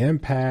 The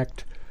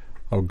impact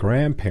of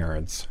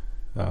grandparents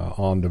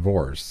on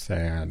divorce.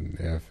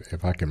 And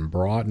if I can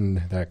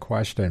broaden that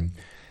question,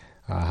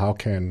 how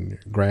can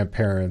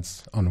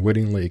grandparents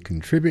unwittingly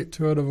contribute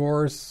to a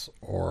divorce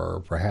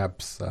or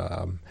perhaps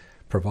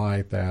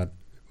provide that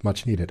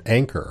much-needed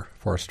anchor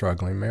for a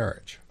struggling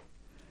marriage?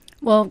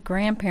 Well,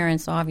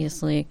 grandparents,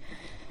 obviously,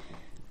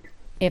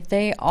 if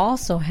they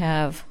also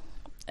have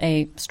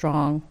a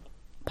strong,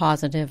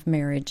 positive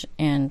marriage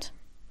and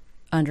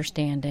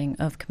understanding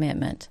of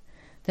commitment,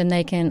 then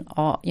they can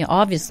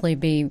obviously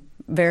be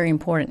very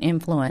important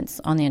influence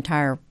on the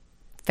entire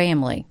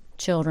family,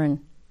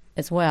 children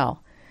as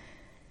well.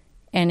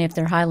 And if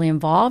they're highly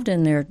involved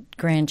in their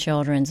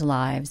grandchildren's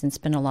lives and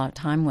spend a lot of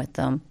time with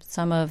them,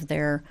 some of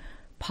their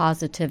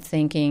positive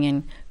thinking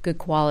and good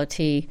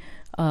quality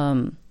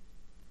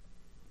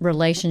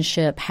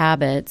relationship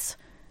habits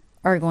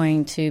are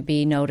going to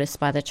be noticed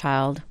by the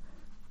child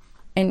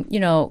and,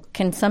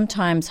 can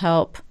sometimes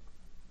help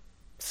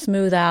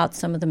smooth out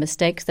some of the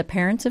mistakes the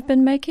parents have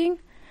been making.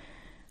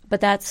 But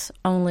that's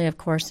only, of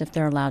course, if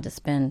they're allowed to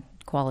spend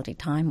quality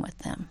time with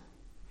them.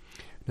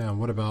 Now,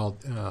 what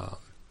about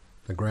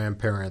the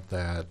grandparent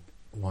that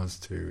wants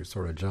to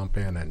sort of jump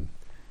in and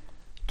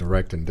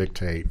direct and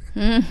dictate?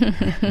 I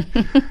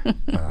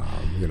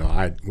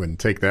wouldn't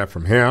take that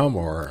from him,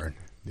 or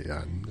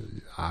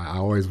I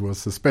always was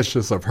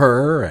suspicious of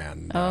her.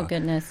 And oh,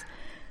 goodness.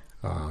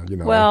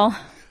 Well,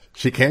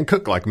 she can't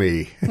cook like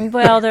me.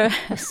 Well,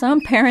 some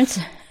parents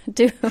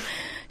do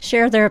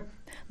share their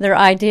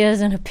ideas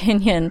and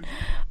opinion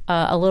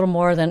a little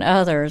more than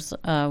others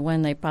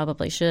when they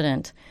probably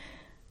shouldn't.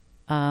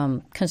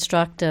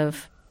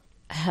 Constructive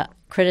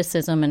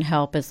criticism and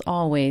help is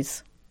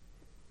always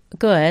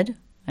good.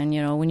 And,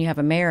 when you have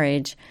a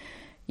marriage,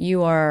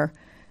 you are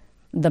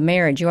the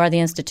marriage, you are the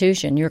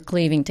institution. You're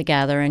cleaving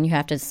together, and you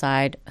have to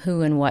decide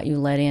who and what you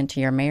let into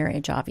your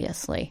marriage,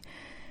 obviously.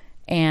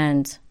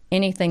 And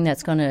anything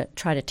that's going to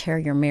try to tear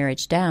your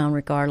marriage down,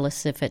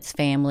 regardless if it's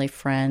family,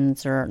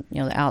 friends, or,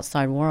 the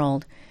outside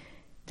world,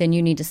 then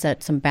you need to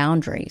set some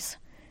boundaries.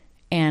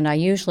 And I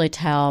usually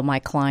tell my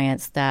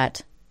clients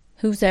that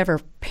whoever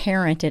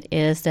parent it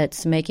is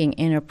that's making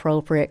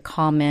inappropriate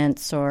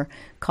comments or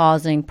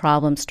causing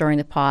problems, stirring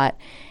the pot,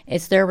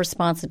 it's their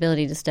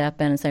responsibility to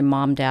step in and say,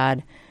 Mom,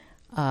 Dad,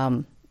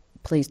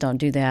 please don't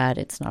do that.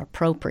 It's not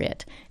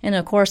appropriate. And,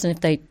 of course, if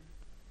they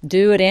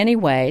do it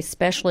anyway,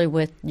 especially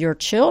with your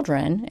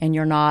children, and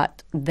you're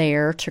not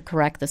there to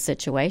correct the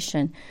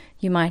situation,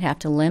 you might have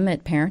to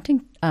limit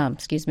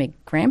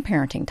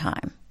grandparenting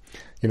time.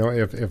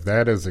 If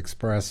that is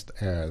expressed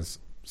as,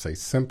 say,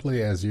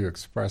 simply as you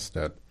expressed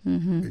it,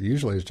 it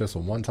usually is just a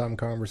one-time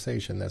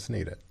conversation that's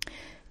needed.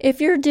 If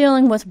you're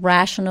dealing with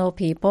rational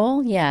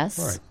people, yes,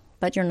 right.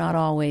 But you're not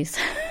always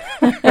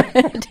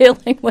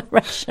dealing with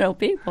rational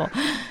people.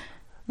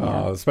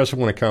 Yeah. Especially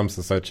when it comes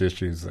to such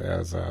issues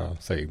as,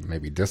 say,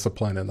 maybe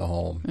discipline in the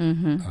home.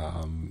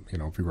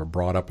 Mm-hmm. If you were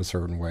brought up a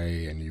certain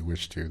way and you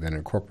wish to then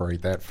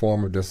incorporate that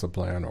form of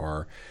discipline,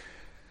 or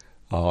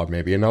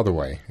maybe another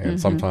way. And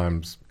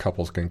sometimes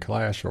couples can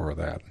clash over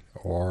that.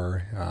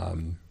 Or,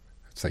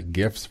 say,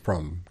 gifts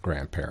from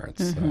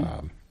grandparents,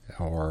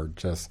 or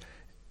just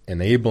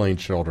enabling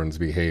children's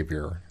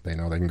behavior. They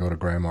know they can go to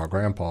grandma or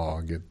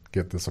grandpa,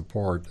 get the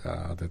support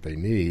that they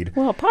need.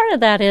 Well, part of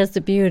that is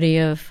the beauty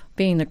of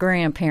being the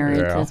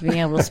grandparent, is being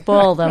able to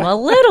spoil them a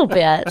little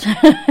bit.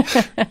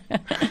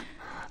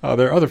 There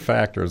are other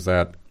factors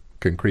that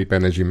can creep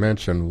in, as you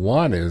mentioned.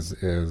 One is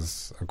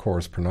of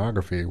course,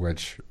 pornography,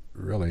 which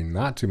really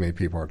not too many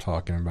people are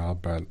talking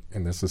about, but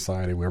in this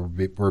society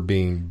we're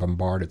being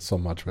bombarded so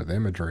much with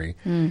imagery.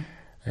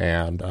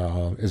 And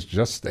it's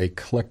just a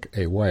click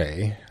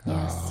away.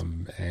 Yes.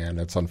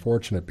 And it's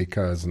unfortunate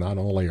because not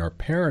only are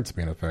parents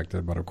being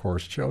affected, but of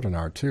course children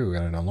are too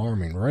at an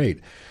alarming rate.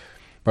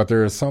 But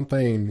there is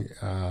something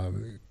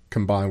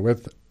combined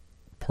with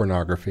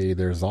pornography.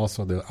 There's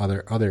also the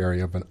other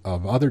area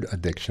of other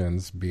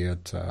addictions, be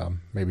it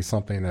maybe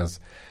something as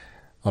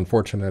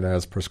unfortunate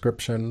as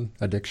prescription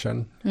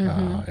addiction.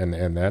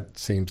 And that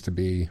seems to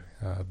be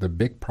the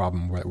big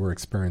problem that we're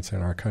experiencing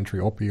in our country,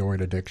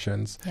 opioid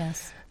addictions.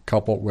 Yes.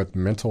 Coupled with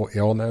mental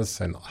illness,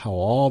 and how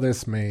all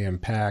this may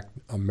impact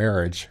a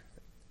marriage,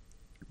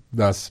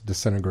 thus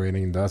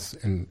disintegrating, thus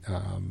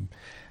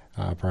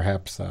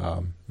perhaps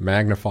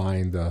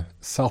magnifying the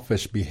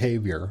selfish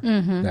behavior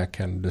that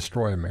can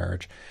destroy a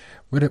marriage.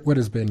 What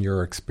has been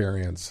your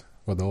experience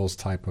with those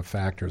type of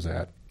factors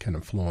that can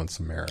influence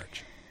a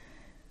marriage?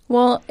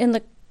 Well, in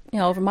the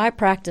over my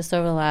practice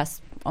over the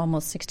last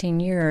almost 16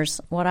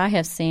 years, what I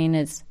have seen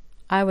is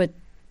I would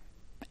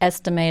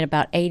estimate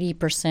about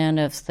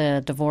 80% of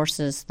the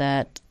divorces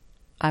that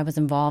I was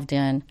involved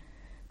in,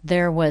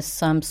 there was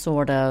some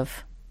sort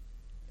of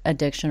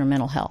addiction or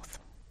mental health.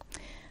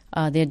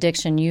 The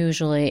addiction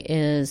usually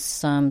is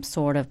some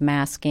sort of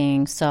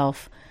masking,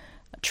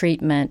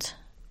 self-treatment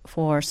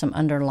for some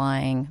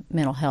underlying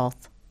mental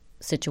health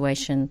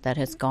situation that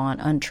has gone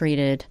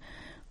untreated,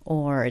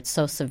 or it's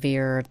so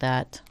severe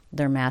that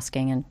they're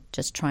masking and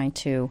just trying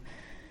to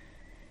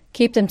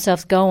keep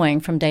themselves going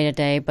from day to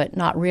day, but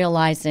not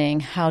realizing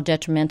how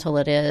detrimental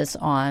it is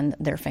on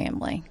their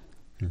family.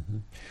 Mm-hmm.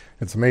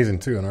 It's amazing,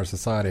 too, in our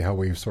society how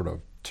we've sort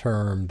of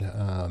termed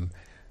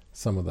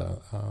some of the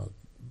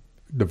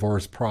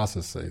divorce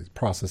processes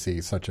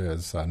such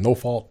as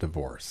no-fault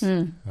divorce,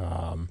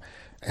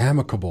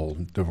 amicable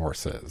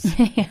divorces.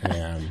 Yeah.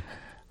 And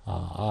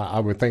I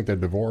would think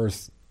that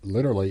divorce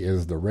literally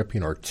is the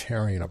ripping or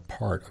tearing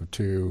apart of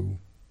two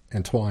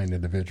entwined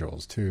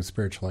individuals, two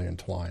spiritually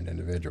entwined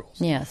individuals.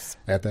 Yes.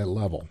 At that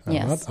level.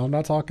 Yes. I'm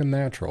not talking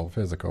natural,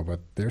 physical, but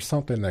there's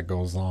something that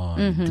goes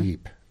on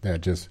deep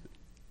that just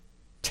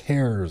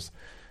tears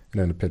an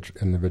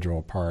individual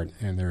apart,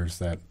 and there's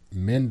that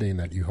mending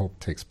that you hope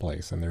takes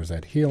place, and there's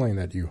that healing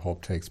that you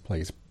hope takes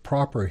place,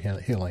 proper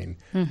healing,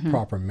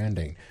 proper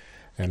mending,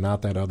 and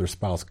not that other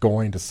spouse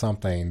going to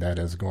something that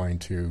is going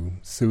to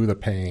soothe the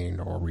pain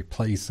or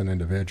replace an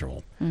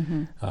individual.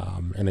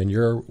 And in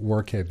your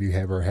work, have you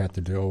ever had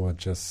to deal with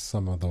just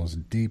some of those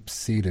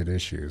deep-seated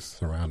issues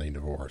surrounding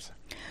divorce?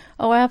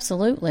 Oh,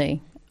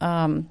 absolutely.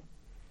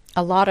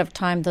 A lot of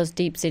time those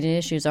deep-seated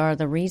issues are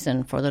the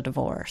reason for the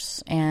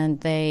divorce, and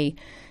they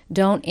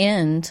don't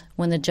end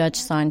when the judge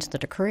signs the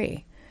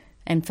decree.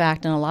 In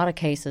fact, in a lot of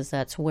cases,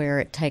 that's where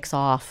it takes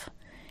off,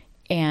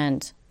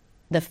 and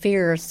the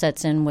fear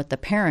sets in with the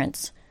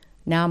parents.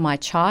 Now my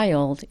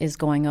child is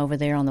going over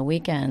there on the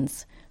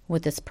weekends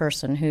with this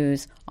person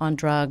who's on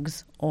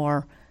drugs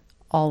or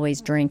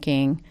always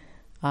drinking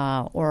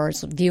or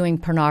is viewing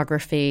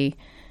pornography,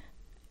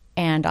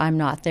 and I'm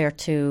not there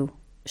to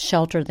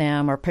shelter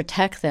them or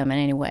protect them in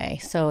any way.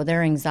 So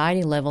their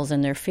anxiety levels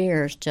and their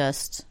fears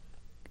just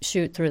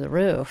shoot through the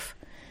roof.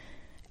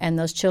 And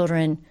those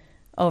children,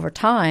 over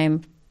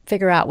time,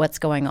 figure out what's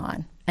going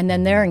on. And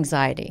then their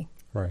anxiety,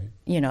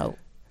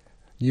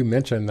 You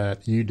mentioned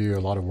that you do a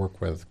lot of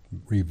work with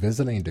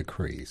revisiting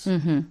decrees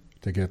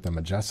to get them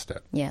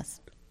adjusted.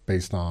 Yes.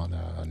 Based on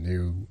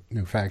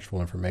new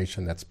factual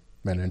information that's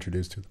been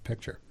introduced to the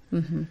picture.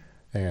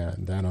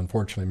 And that,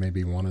 unfortunately, may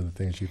be one of the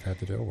things you've had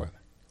to deal with.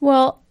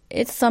 Well,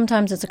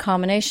 sometimes it's a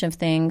combination of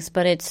things,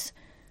 but it's,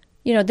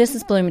 this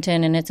is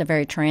Bloomington, and it's a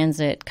very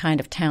transit kind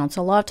of town.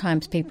 So a lot of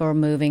times people are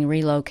moving,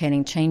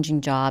 relocating,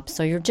 changing jobs.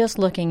 So you're just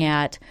looking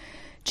at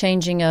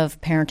changing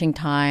of parenting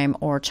time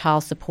or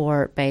child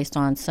support based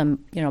on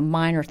some,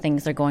 minor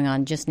things that are going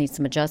on, just need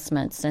some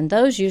adjustments. And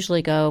those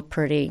usually go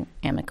pretty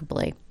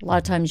amicably. A lot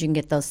of times you can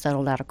get those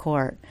settled out of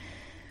court.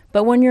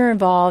 But when you're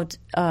involved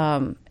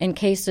in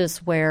cases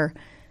where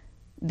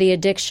the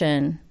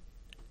addiction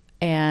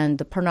and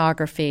the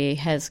pornography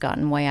has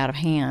gotten way out of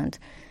hand,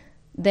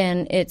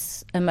 then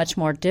it's a much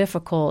more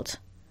difficult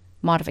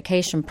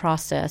modification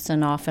process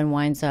and often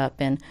winds up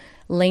in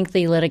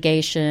lengthy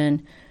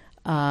litigation,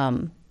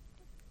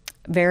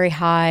 very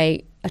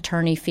high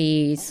attorney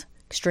fees,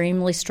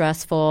 extremely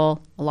stressful,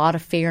 a lot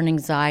of fear and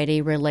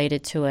anxiety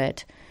related to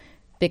it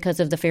because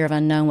of the fear of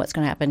unknown, what's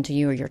going to happen to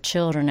you or your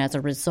children as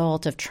a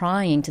result of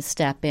trying to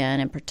step in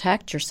and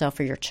protect yourself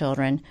or your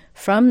children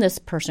from this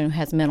person who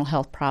has mental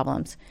health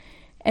problems.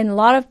 And a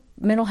lot of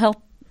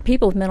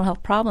people with mental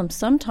health problems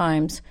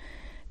sometimes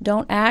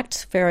don't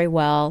act very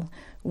well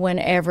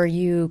whenever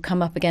you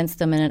come up against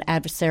them in an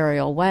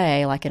adversarial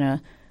way, like in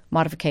a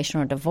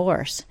modification or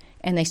divorce,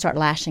 and they start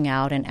lashing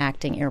out and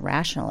acting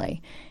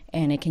irrationally,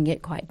 and it can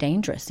get quite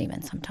dangerous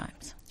even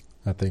sometimes.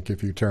 I think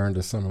if you turn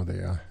to some of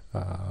the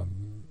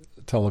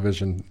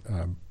television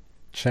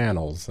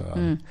channels,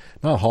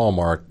 not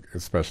Hallmark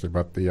especially,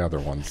 but the other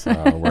ones,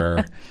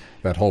 where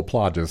that whole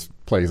plot just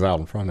plays out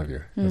in front of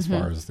you as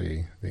far as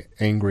the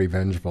angry,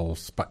 vengeful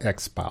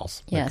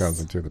ex-spouse that comes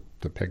into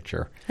the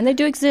picture. And they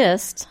do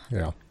exist.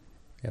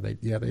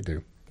 They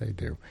do. They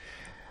do.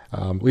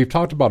 We've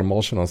talked about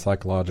emotional and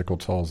psychological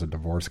tolls that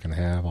divorce can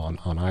have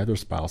on either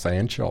spouse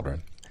and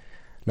children.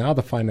 Now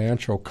the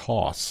financial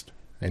cost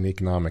and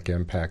economic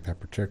impact that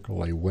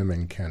particularly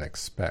women can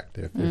expect.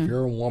 If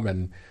you're a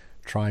woman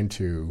trying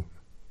to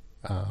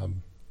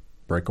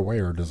break away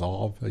or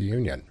dissolve a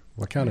union,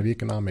 what kind of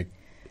economic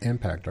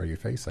impact are you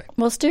facing?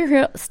 Well,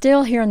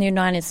 still here in the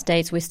United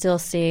States, we still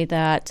see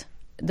that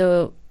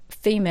the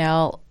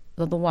female,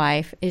 the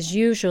wife, is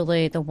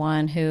usually the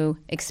one who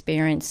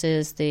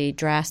experiences the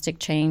drastic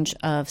change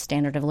of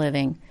standard of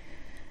living.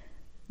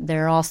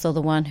 They're also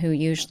the one who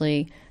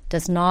usually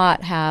does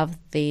not have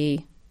the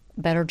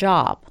better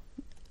job.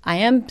 I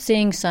am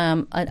seeing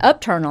an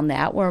upturn on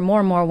that, where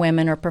more and more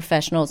women are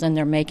professionals and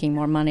they're making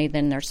more money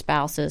than their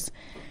spouses.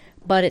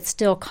 But it's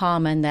still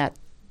common that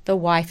the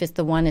wife is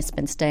the one that's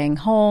been staying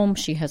home.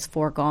 She has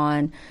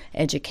foregone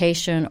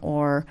education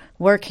or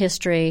work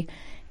history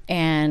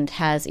and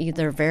has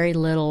either very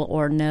little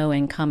or no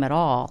income at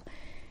all.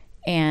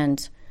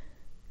 And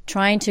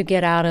trying to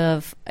get out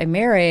of a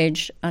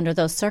marriage under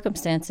those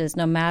circumstances,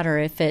 no matter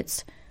if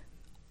it's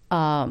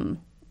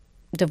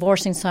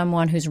divorcing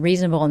someone who's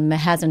reasonable and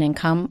has an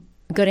income,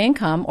 good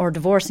income, or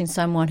divorcing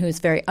someone who's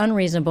very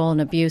unreasonable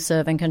and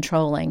abusive and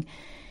controlling,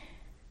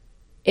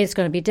 it's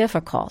going to be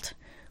difficult.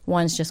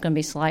 One's just going to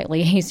be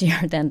slightly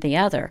easier than the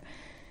other.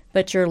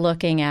 But you're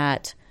looking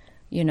at,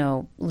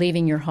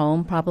 leaving your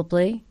home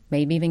probably,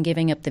 maybe even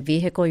giving up the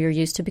vehicle you're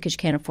used to because you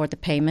can't afford the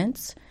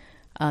payments,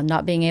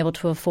 not being able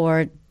to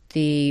afford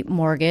the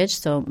mortgage,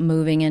 so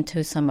moving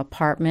into some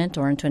apartment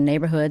or into a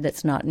neighborhood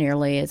that's not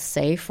nearly as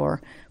safe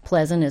or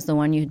pleasant as the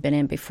one you'd been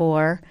in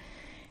before.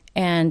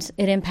 And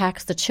it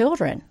impacts the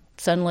children.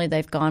 Suddenly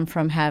they've gone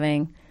from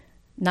having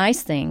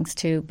nice things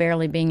to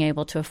barely being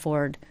able to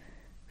afford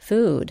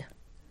food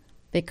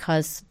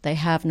because they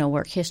have no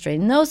work history.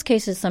 In those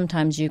cases,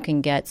 sometimes you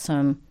can get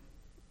some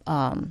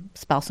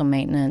spousal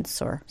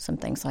maintenance or some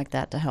things like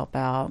that to help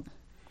out.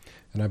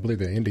 And I believe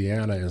that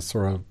Indiana is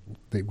sort of,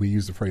 we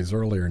used the phrase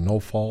earlier, no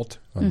fault,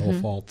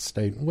 no-fault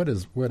state. What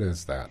is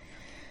that?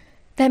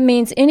 That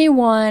means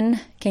anyone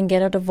can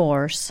get a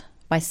divorce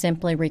by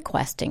simply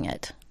requesting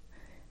it.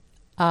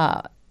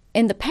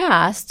 In the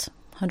past,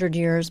 100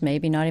 years,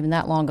 maybe not even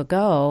that long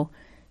ago,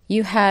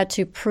 you had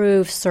to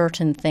prove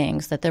certain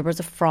things, that there was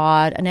a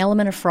fraud, an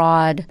element of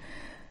fraud,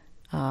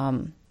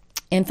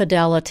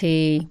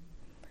 infidelity,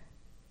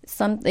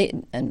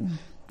 something, and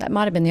that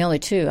might have been the only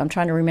two. I'm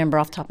trying to remember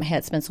off the top of my head.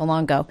 It's been so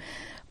long ago.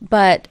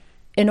 But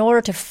in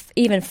order to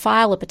even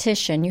file a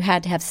petition, you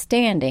had to have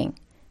standing,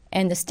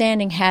 and the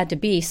standing had to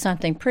be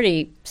something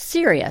pretty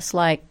serious,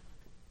 like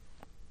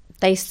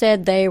they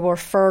said they were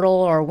fertile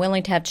or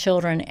willing to have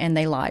children, and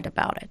they lied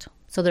about it.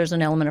 So there's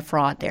an element of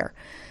fraud there.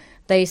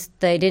 They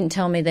didn't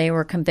tell me they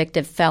were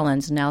convicted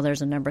felons. Now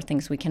there's a number of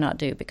things we cannot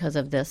do because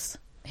of this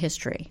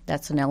history.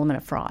 That's an element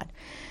of fraud.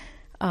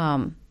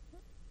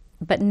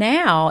 But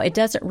now it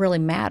doesn't really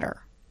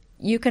matter.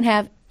 You can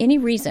have any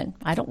reason.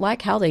 I don't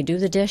like how they do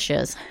the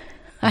dishes.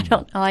 I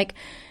don't like,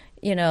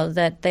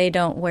 that they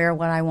don't wear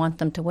what I want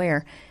them to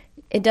wear.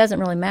 It doesn't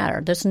really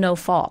matter. There's no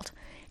fault.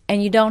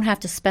 And you don't have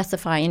to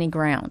specify any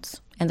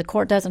grounds. And the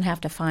court doesn't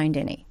have to find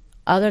any,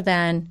 other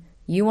than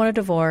you want a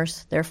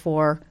divorce,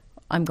 therefore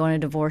I'm going to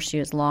divorce you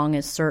as long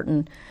as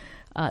certain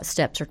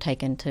steps are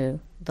taken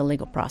to the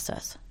legal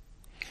process.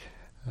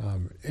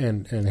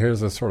 And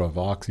here's a sort of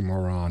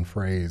oxymoron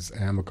phrase,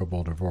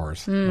 amicable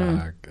divorce.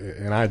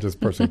 And I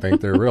just personally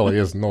think there really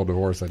is no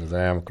divorce that is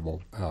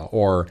amicable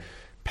or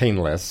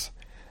painless.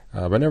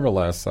 But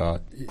nevertheless,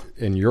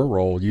 in your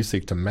role, you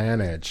seek to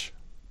manage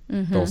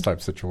those type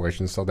of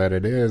situations so that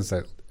it is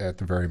at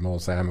the very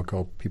most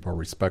amicable. People are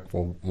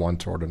respectful one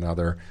toward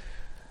another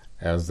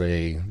as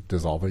they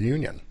dissolve a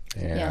union.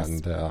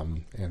 And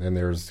then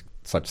there's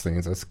such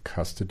things as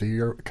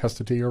custody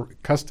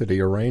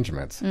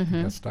arrangements.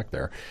 Get stuck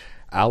there.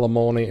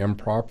 Alimony and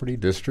property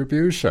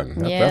distribution.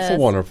 That's a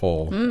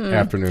wonderful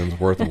afternoon's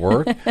worth of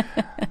work.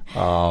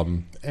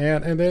 And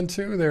then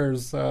too,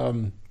 there's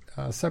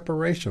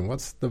separation.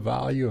 What's the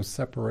value of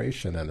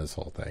separation in this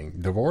whole thing?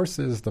 Divorce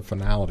is the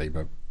finality,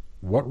 but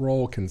what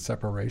role can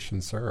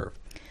separation serve?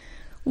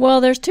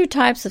 Well, there's two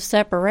types of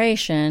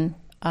separation.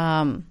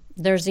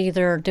 There's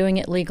either doing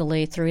it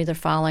legally through either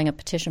filing a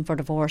petition for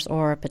divorce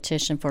or a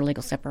petition for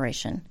legal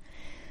separation.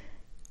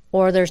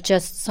 Or there's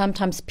just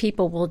sometimes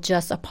people will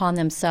just upon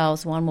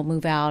themselves, one will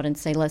move out and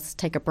say, let's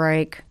take a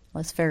break,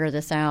 let's figure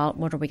this out,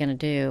 what are we going to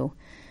do?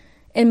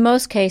 In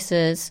most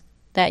cases,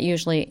 that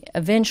usually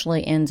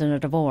eventually ends in a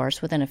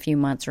divorce within a few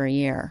months or a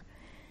year.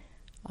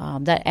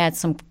 That adds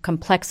some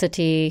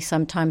complexity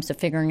sometimes to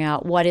figuring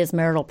out what is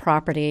marital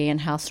property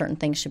and how certain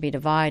things should be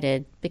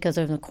divided, because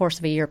over the course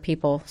of a year,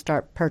 people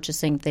start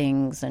purchasing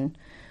things and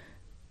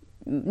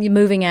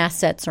moving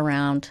assets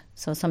around.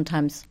 So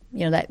sometimes,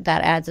 that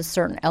adds a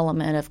certain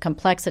element of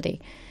complexity.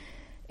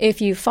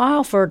 If you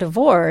file for a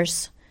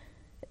divorce,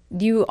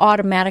 you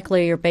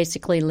automatically are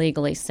basically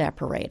legally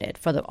separated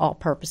for all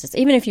purposes,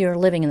 even if you're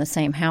living in the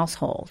same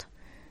household.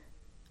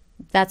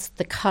 That's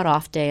the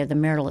cutoff day of the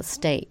marital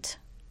estate.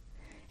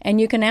 And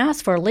you can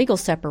ask for a legal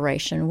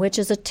separation, which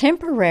is a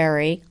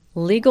temporary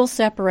legal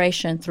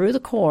separation through the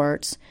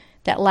courts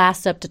that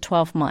lasts up to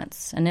 12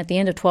 months. And at the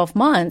end of 12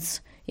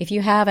 months, if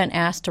you haven't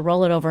asked to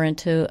roll it over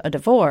into a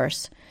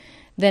divorce,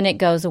 then it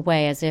goes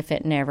away as if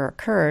it never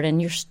occurred,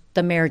 and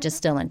the marriage is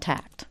still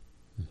intact.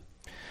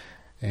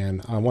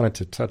 And I wanted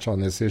to touch on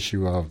this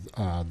issue of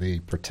the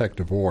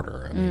protective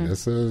order. I mean,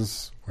 this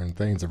is when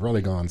things have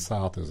really gone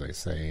south, as they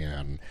say,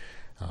 and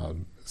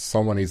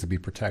someone needs to be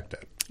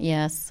protected.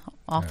 Yes,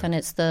 often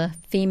it's the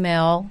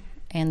female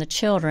and the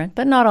children,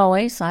 but not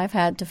always. I've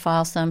had to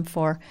file some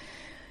for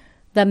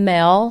the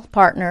male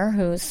partner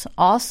who's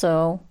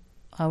also,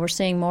 we're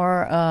seeing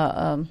more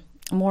and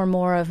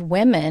more of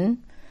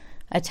women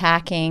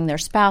attacking their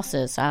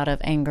spouses out of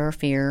anger,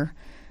 fear,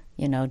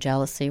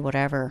 jealousy,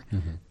 whatever.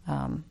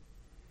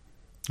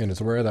 And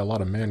it's rare that a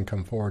lot of men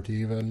come forward to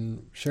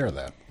even share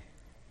that.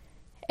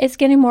 It's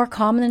getting more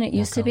common than it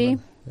used to be.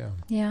 Yeah.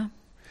 Yeah.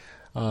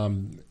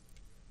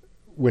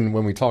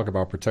 When we talk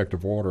about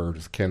protective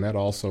orders, can that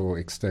also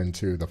extend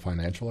to the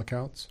financial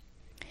accounts?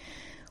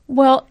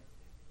 Well,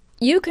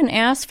 you can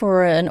ask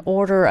for an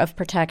order of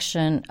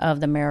protection of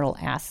the marital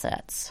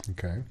assets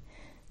Okay.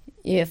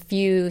 if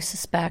you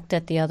suspect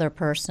that the other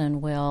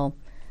person will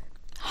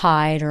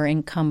hide or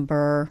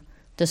encumber,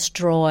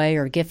 destroy,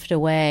 or gift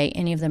away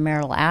any of the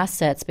marital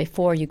assets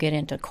before you get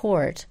into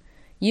court.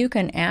 You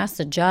can ask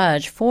the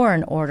judge for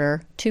an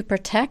order to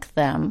protect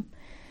them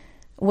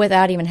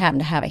without even having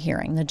to have a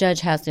hearing. The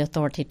judge has the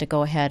authority to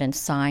go ahead and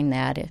sign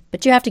that,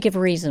 but you have to give a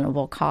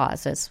reasonable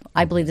cause.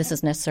 I believe this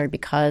is necessary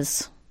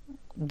because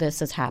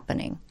this is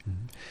happening.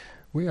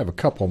 We have a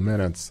couple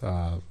minutes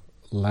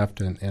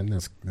left in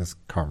this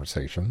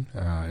conversation,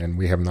 and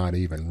we have not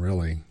even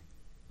really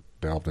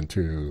delved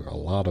into a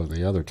lot of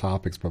the other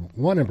topics, but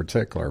one in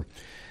particular,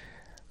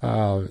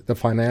 the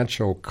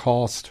financial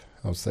cost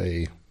of,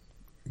 say,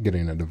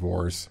 getting a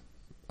divorce,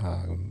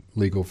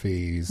 legal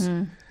fees,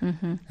 and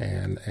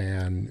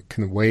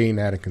weighing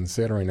that and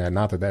considering that.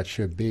 Not that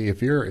should be,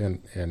 if you're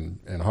in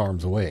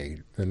harm's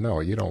way, then no,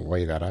 you don't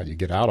weigh that out. You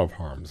get out of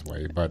harm's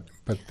way. But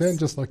then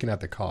just looking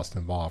at the cost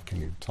involved, can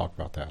you talk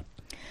about that?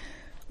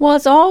 Well,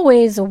 it's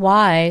always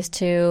wise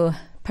to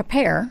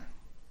prepare,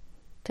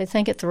 to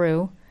think it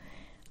through,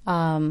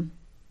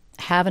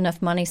 have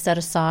enough money set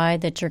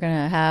aside that you're going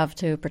to have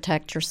to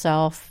protect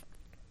yourself,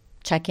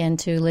 check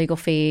into legal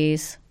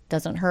fees.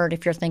 Doesn't hurt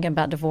if you're thinking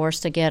about divorce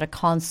to get a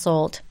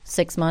consult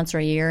 6 months or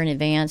a year in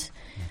advance,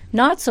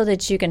 not so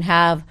that you can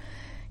have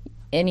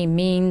any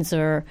means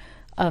or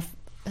of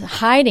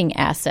hiding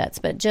assets,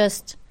 but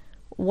just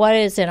what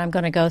is it I'm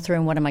going to go through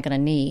and what am I going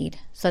to need.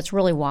 So that's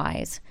really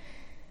wise.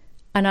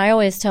 And I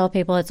always tell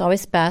people it's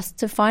always best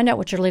to find out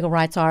what your legal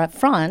rights are up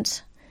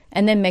front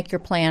and then make your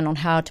plan on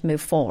how to move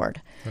forward.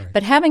 Right.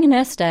 But having a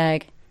nest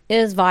egg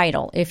is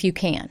vital if you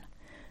can.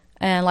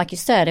 And like you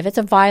said, if it's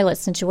a violent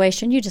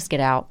situation, you just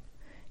get out.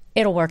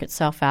 It'll work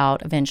itself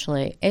out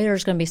eventually.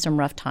 There's going to be some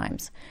rough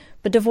times.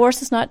 But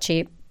divorce is not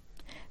cheap.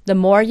 The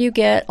more you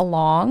get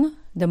along,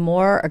 the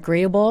more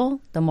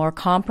agreeable, the more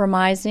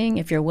compromising.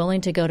 If you're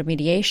willing to go to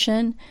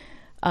mediation,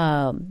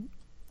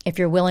 if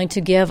you're willing to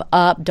give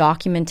up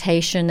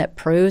documentation that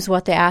proves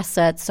what the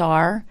assets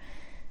are,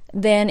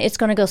 then it's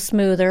going to go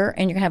smoother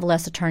and you're going to have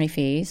less attorney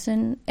fees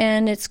and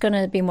it's going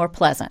to be more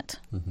pleasant.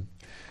 Mm-hmm.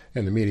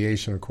 And the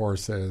mediation, of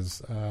course,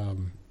 is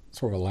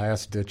sort of a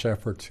last-ditch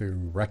effort to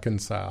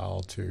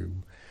reconcile, to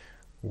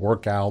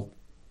work out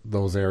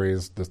those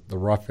areas, the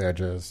rough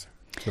edges.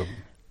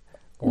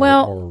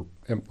 Or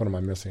what am I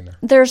missing there?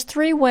 There's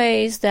 3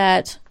 ways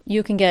that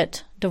you can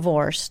get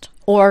divorced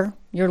or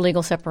your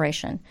legal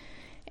separation.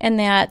 And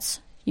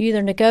that's you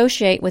either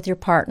negotiate with your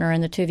partner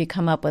and the two of you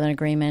come up with an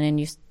agreement and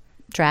you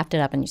draft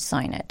it up and you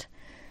sign it.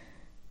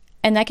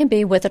 And that can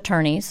be with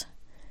attorneys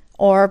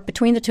or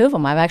between the two of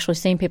them. I've actually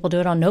seen people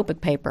do it on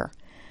notebook paper.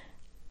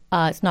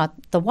 It's not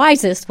the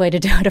wisest way to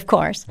do it, of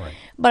course, right.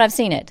 But I've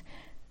seen it.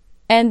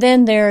 And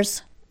then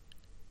there's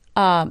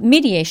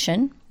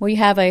mediation, where you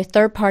have a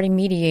third-party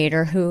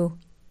mediator who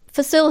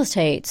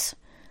facilitates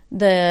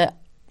the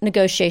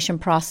negotiation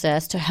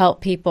process to help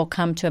people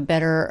come to a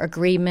better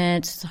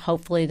agreement,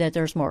 hopefully that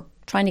there's more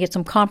trying to get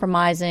some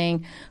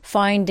compromising,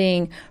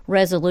 finding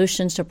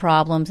resolutions to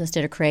problems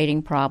instead of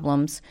creating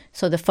problems.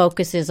 So the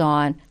focus is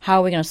on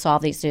how are we going to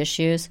solve these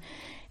issues.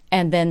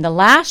 And then the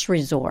last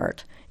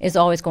resort is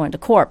always going to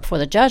court before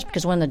the judge,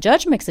 because when the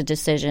judge makes a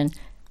decision,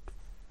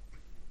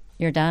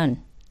 you're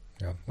done.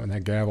 Yeah, when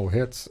that gavel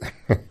hits,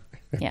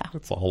 yeah,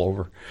 it's all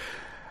over.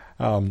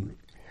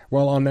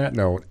 Well, on that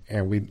note,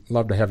 and we'd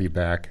love to have you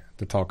back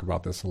to talk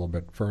about this a little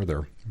bit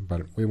further,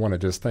 but we want to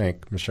just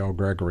thank Michelle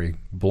Gregory,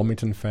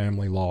 Bloomington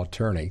family law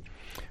attorney,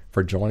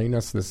 for joining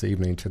us this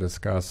evening to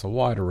discuss a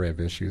wide array of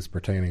issues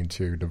pertaining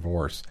to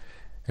divorce.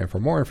 And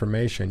for more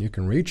information, you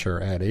can reach her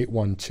at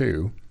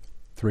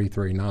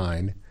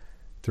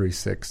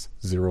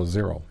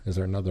 812-339-3600. Is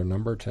there another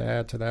number to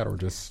add to that, or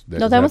just...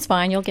 No, that was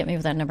fine. You'll get me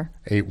with that number.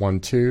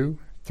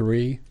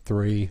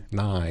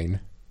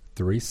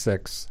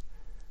 812-339-3600.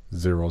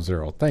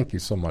 Thank you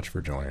so much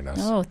for joining us.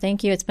 Oh,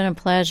 thank you. It's been a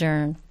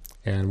pleasure.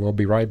 And we'll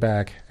be right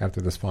back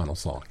after this final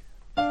song.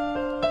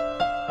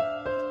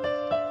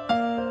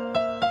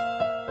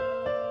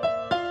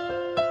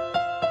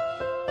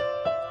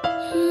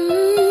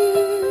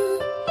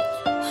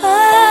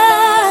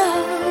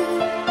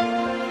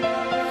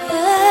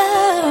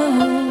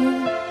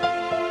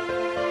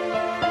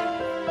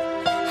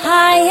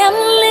 I am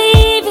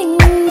leaving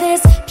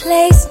this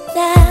place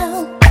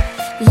now,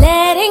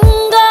 letting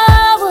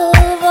go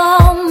of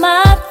all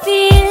my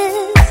fears,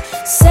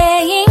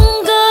 saying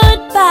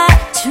goodbye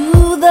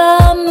to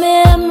the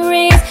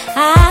memories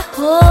I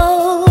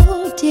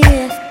hold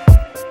dear.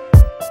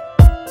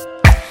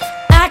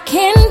 I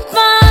can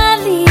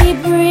finally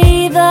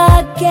breathe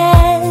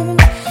again.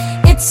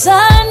 It's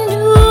a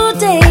new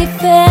day,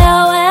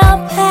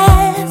 farewell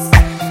past.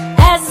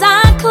 As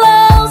I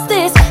close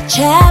this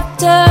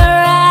chapter,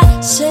 I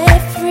say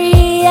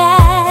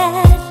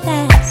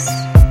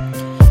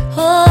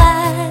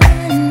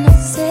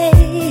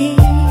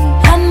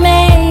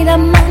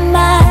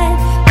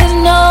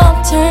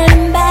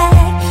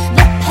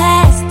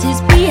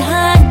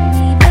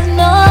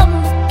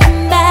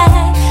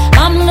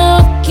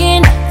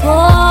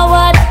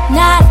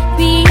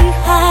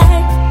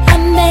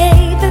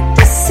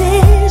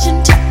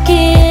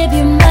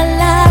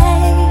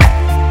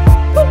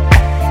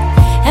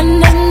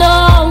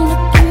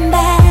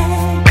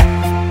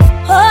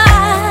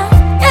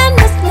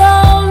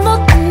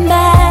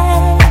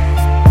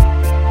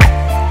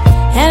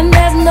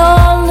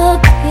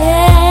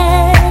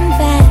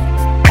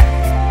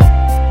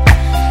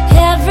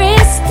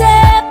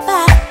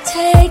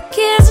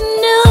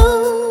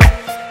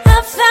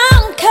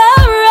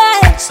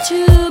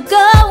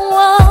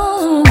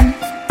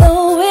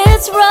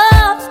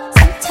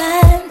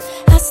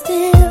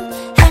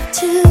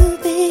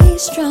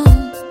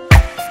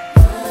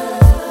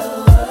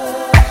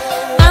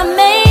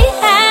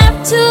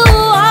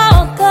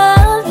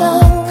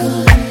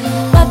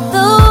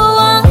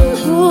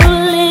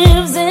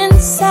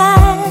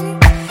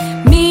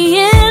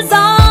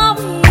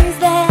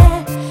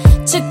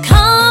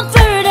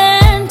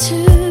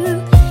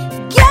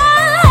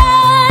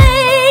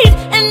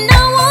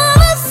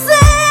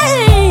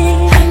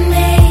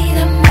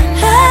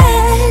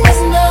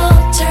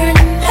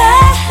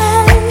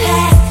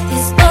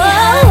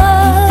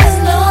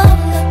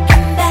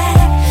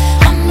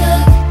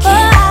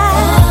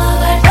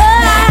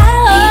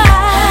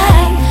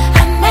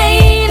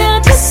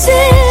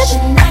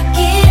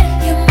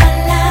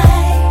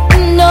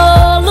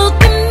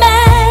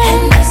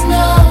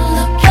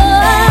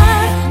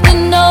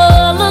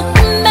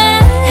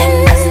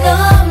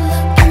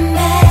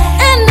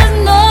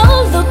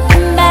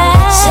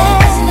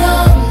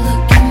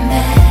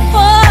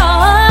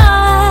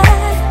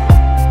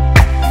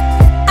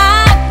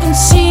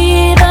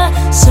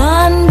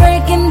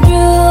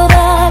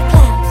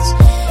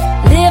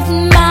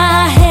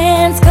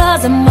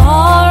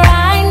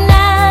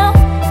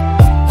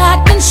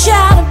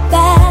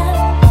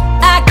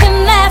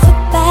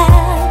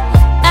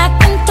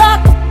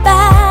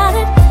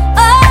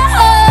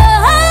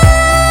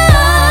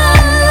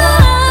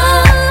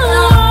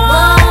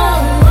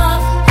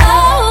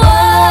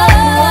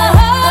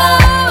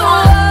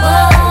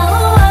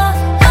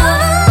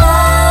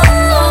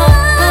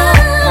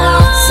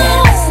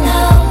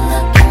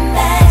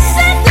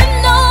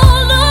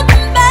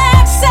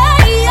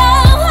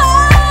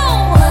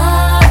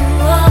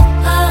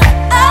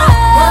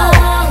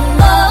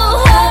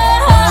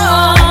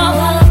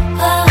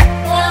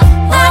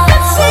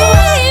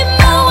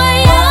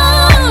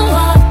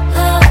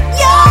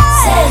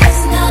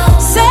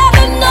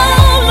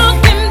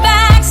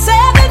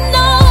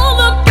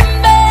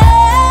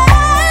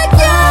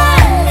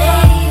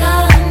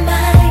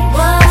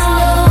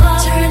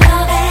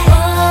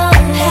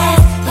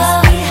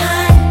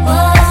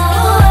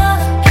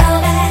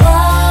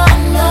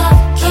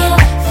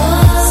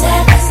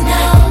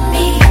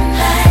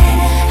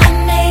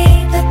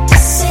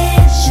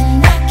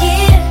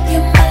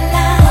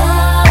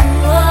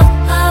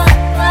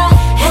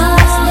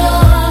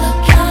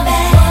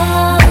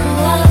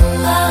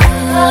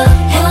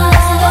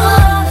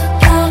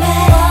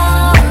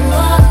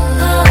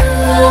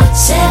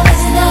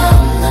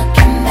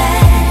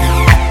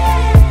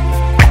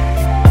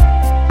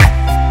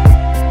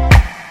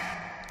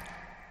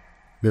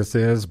This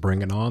is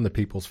Bring It On, the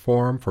People's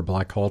Forum for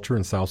Black Culture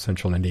in South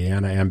Central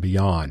Indiana and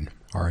beyond.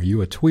 Are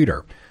you a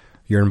tweeter?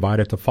 You're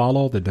invited to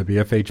follow the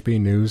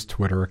WFHB News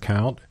Twitter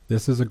account.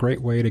 This is a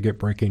great way to get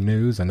breaking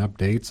news and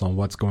updates on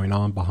what's going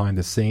on behind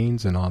the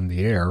scenes and on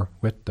the air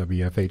with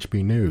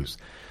WFHB News.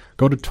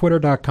 Go to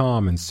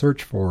twitter.com and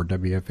search for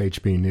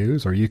WFHB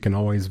News, or you can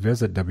always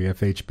visit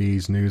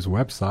WFHB's news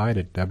website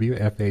at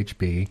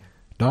wfhb.org/news.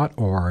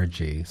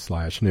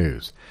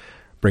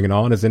 Bring It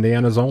On is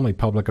Indiana's only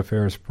public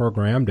affairs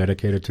program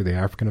dedicated to the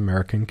African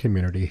American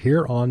community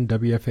here on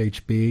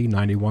WFHB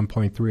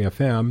 91.3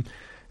 FM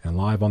and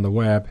live on the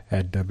web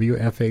at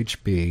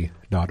wfhb.org.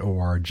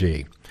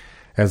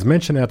 As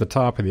mentioned at the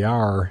top of the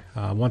hour,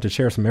 I want to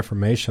share some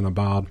information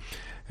about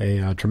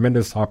a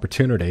tremendous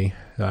opportunity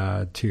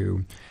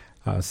to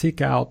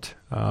seek out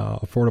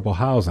affordable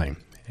housing,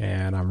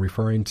 and I'm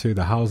referring to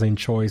the Housing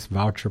Choice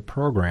Voucher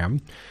Program.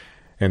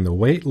 And the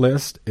wait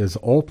list is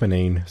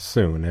opening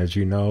soon. As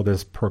you know,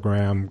 this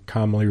program,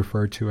 commonly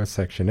referred to as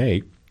Section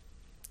 8,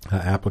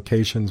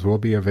 applications will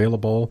be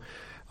available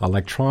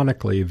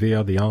electronically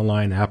via the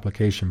online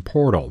application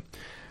portal.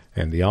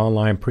 And the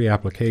online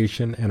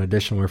pre-application and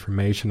additional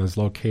information is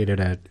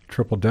located at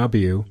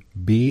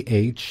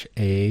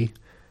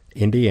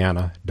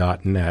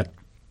www.bhaindiana.net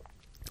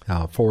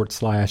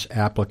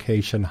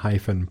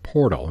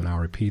 /application-portal. And I'll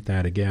repeat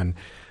that again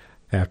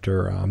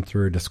after I'm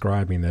through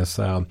describing this.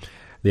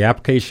 The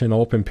application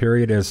open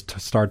period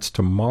starts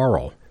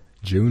tomorrow,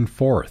 June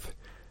 4th,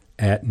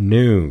 at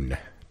noon.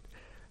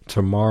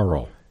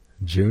 Tomorrow,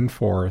 June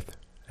 4th,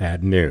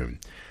 at noon.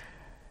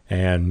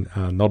 And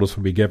notice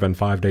will be given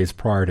 5 days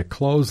prior to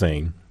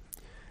closing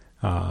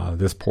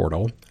this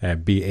portal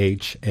at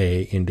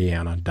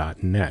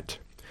bhaindiana.net.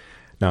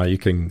 Now, you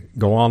can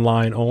go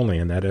online only,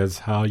 and that is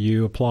how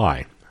you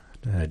apply.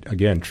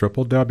 Again,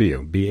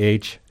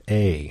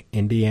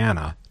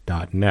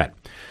 www.bhaindiana.net.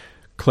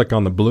 Click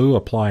on the blue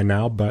Apply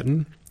Now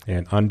button,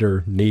 and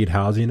under Need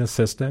Housing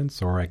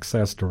Assistance or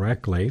access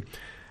directly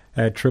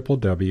at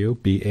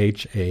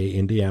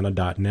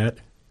www.bhaindiana.net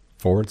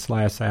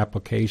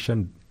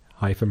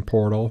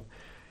 /application-portal.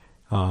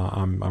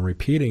 I'm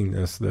repeating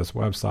this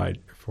website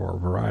for a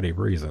variety of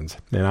reasons.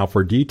 And now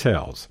for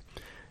details,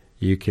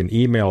 you can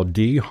email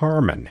D.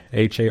 Harmon,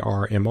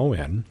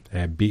 Harmon,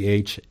 at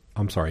blha.net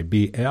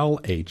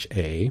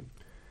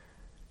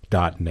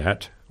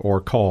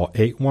or call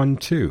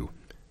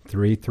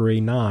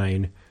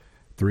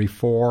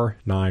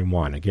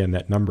 812-339-3491. Again,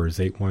 that number is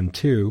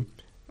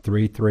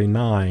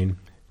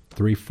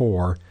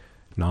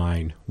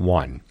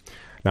 812-339-3491.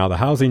 Now, the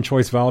Housing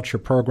Choice Voucher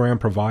Program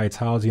provides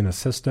housing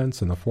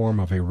assistance in the form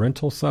of a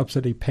rental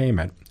subsidy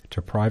payment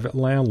to private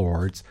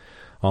landlords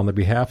on the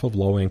behalf of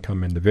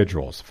low-income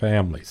individuals,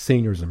 families,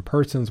 seniors, and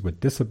persons with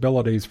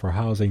disabilities for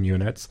housing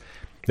units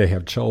they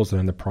have chosen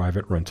in the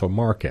private rental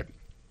market.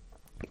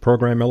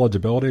 Program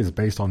eligibility is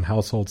based on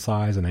household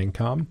size and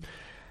income,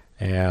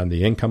 and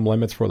the income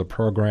limits for the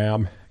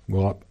program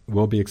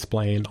will be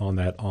explained on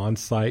that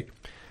on-site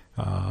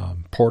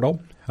portal.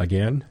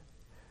 Again,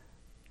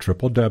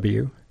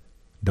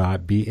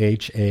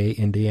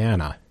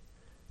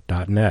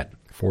 www.bhaindiana.net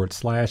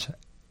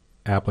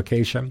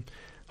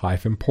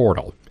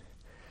 /application-portal.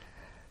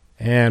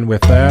 And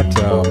with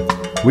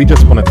that, we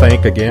just want to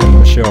thank again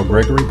Michelle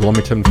Gregory,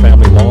 Bloomington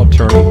Family Law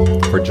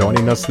Attorney, for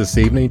joining us this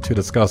evening to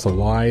discuss a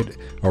wide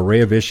array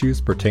of issues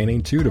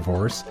pertaining to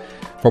divorce.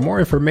 For more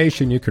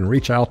information, you can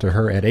reach out to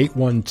her at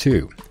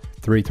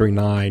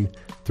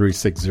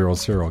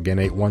 812-339-3600. Again,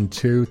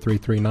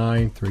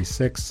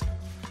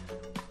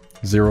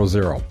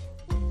 812-339-3600.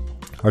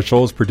 Our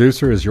show's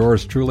producer is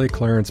yours truly,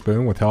 Clarence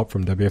Boone, with help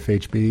from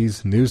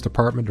WFHB's News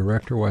Department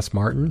Director, Wes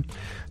Martin.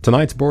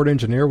 Tonight's board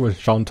engineer was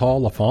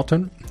Chantal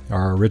LaFontaine.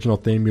 Our original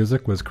theme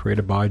music was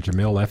created by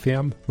Jamil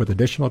FM, with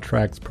additional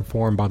tracks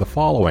performed by the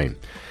following: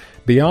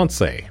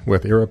 Beyonce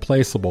with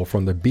Irreplaceable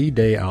from the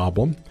B-Day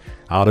album,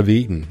 Out of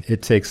Eden,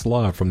 It Takes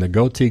Love from the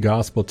Goatee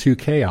Gospel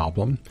 2K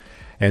album,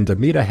 and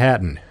Demita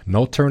Hatton,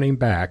 No Turning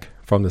Back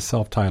from the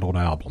self-titled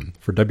album.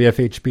 For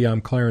WFHB,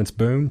 I'm Clarence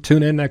Boone.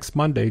 Tune in next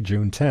Monday,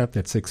 June 10th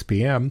at 6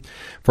 p.m.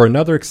 for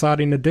another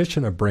exciting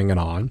edition of Bring It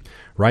On,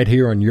 right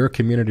here on your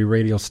community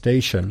radio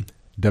station,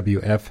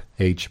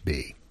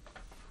 WFHB.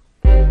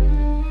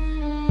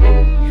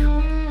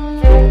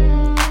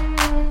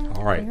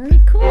 All right.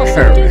 Very cool.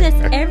 So we do this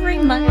every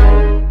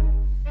Monday.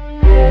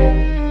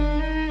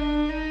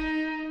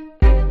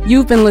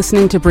 You've been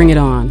listening to Bring It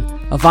On,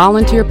 a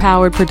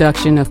volunteer-powered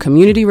production of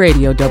Community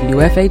Radio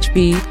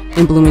WFHB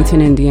in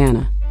Bloomington,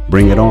 Indiana.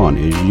 Bring It On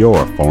is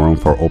your forum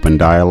for open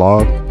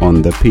dialogue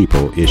on the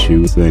people,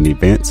 issues, and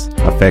events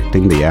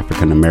affecting the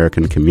African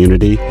American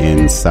community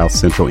in South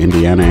Central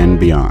Indiana and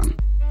beyond.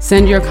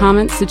 Send your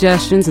comments,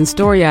 suggestions, and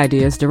story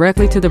ideas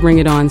directly to the Bring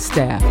It On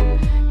staff.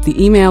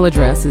 The email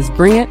address is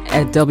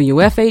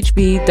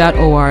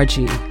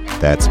bringit@wfhb.org.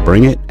 That's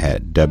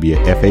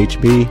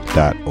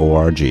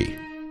bringit@wfhb.org.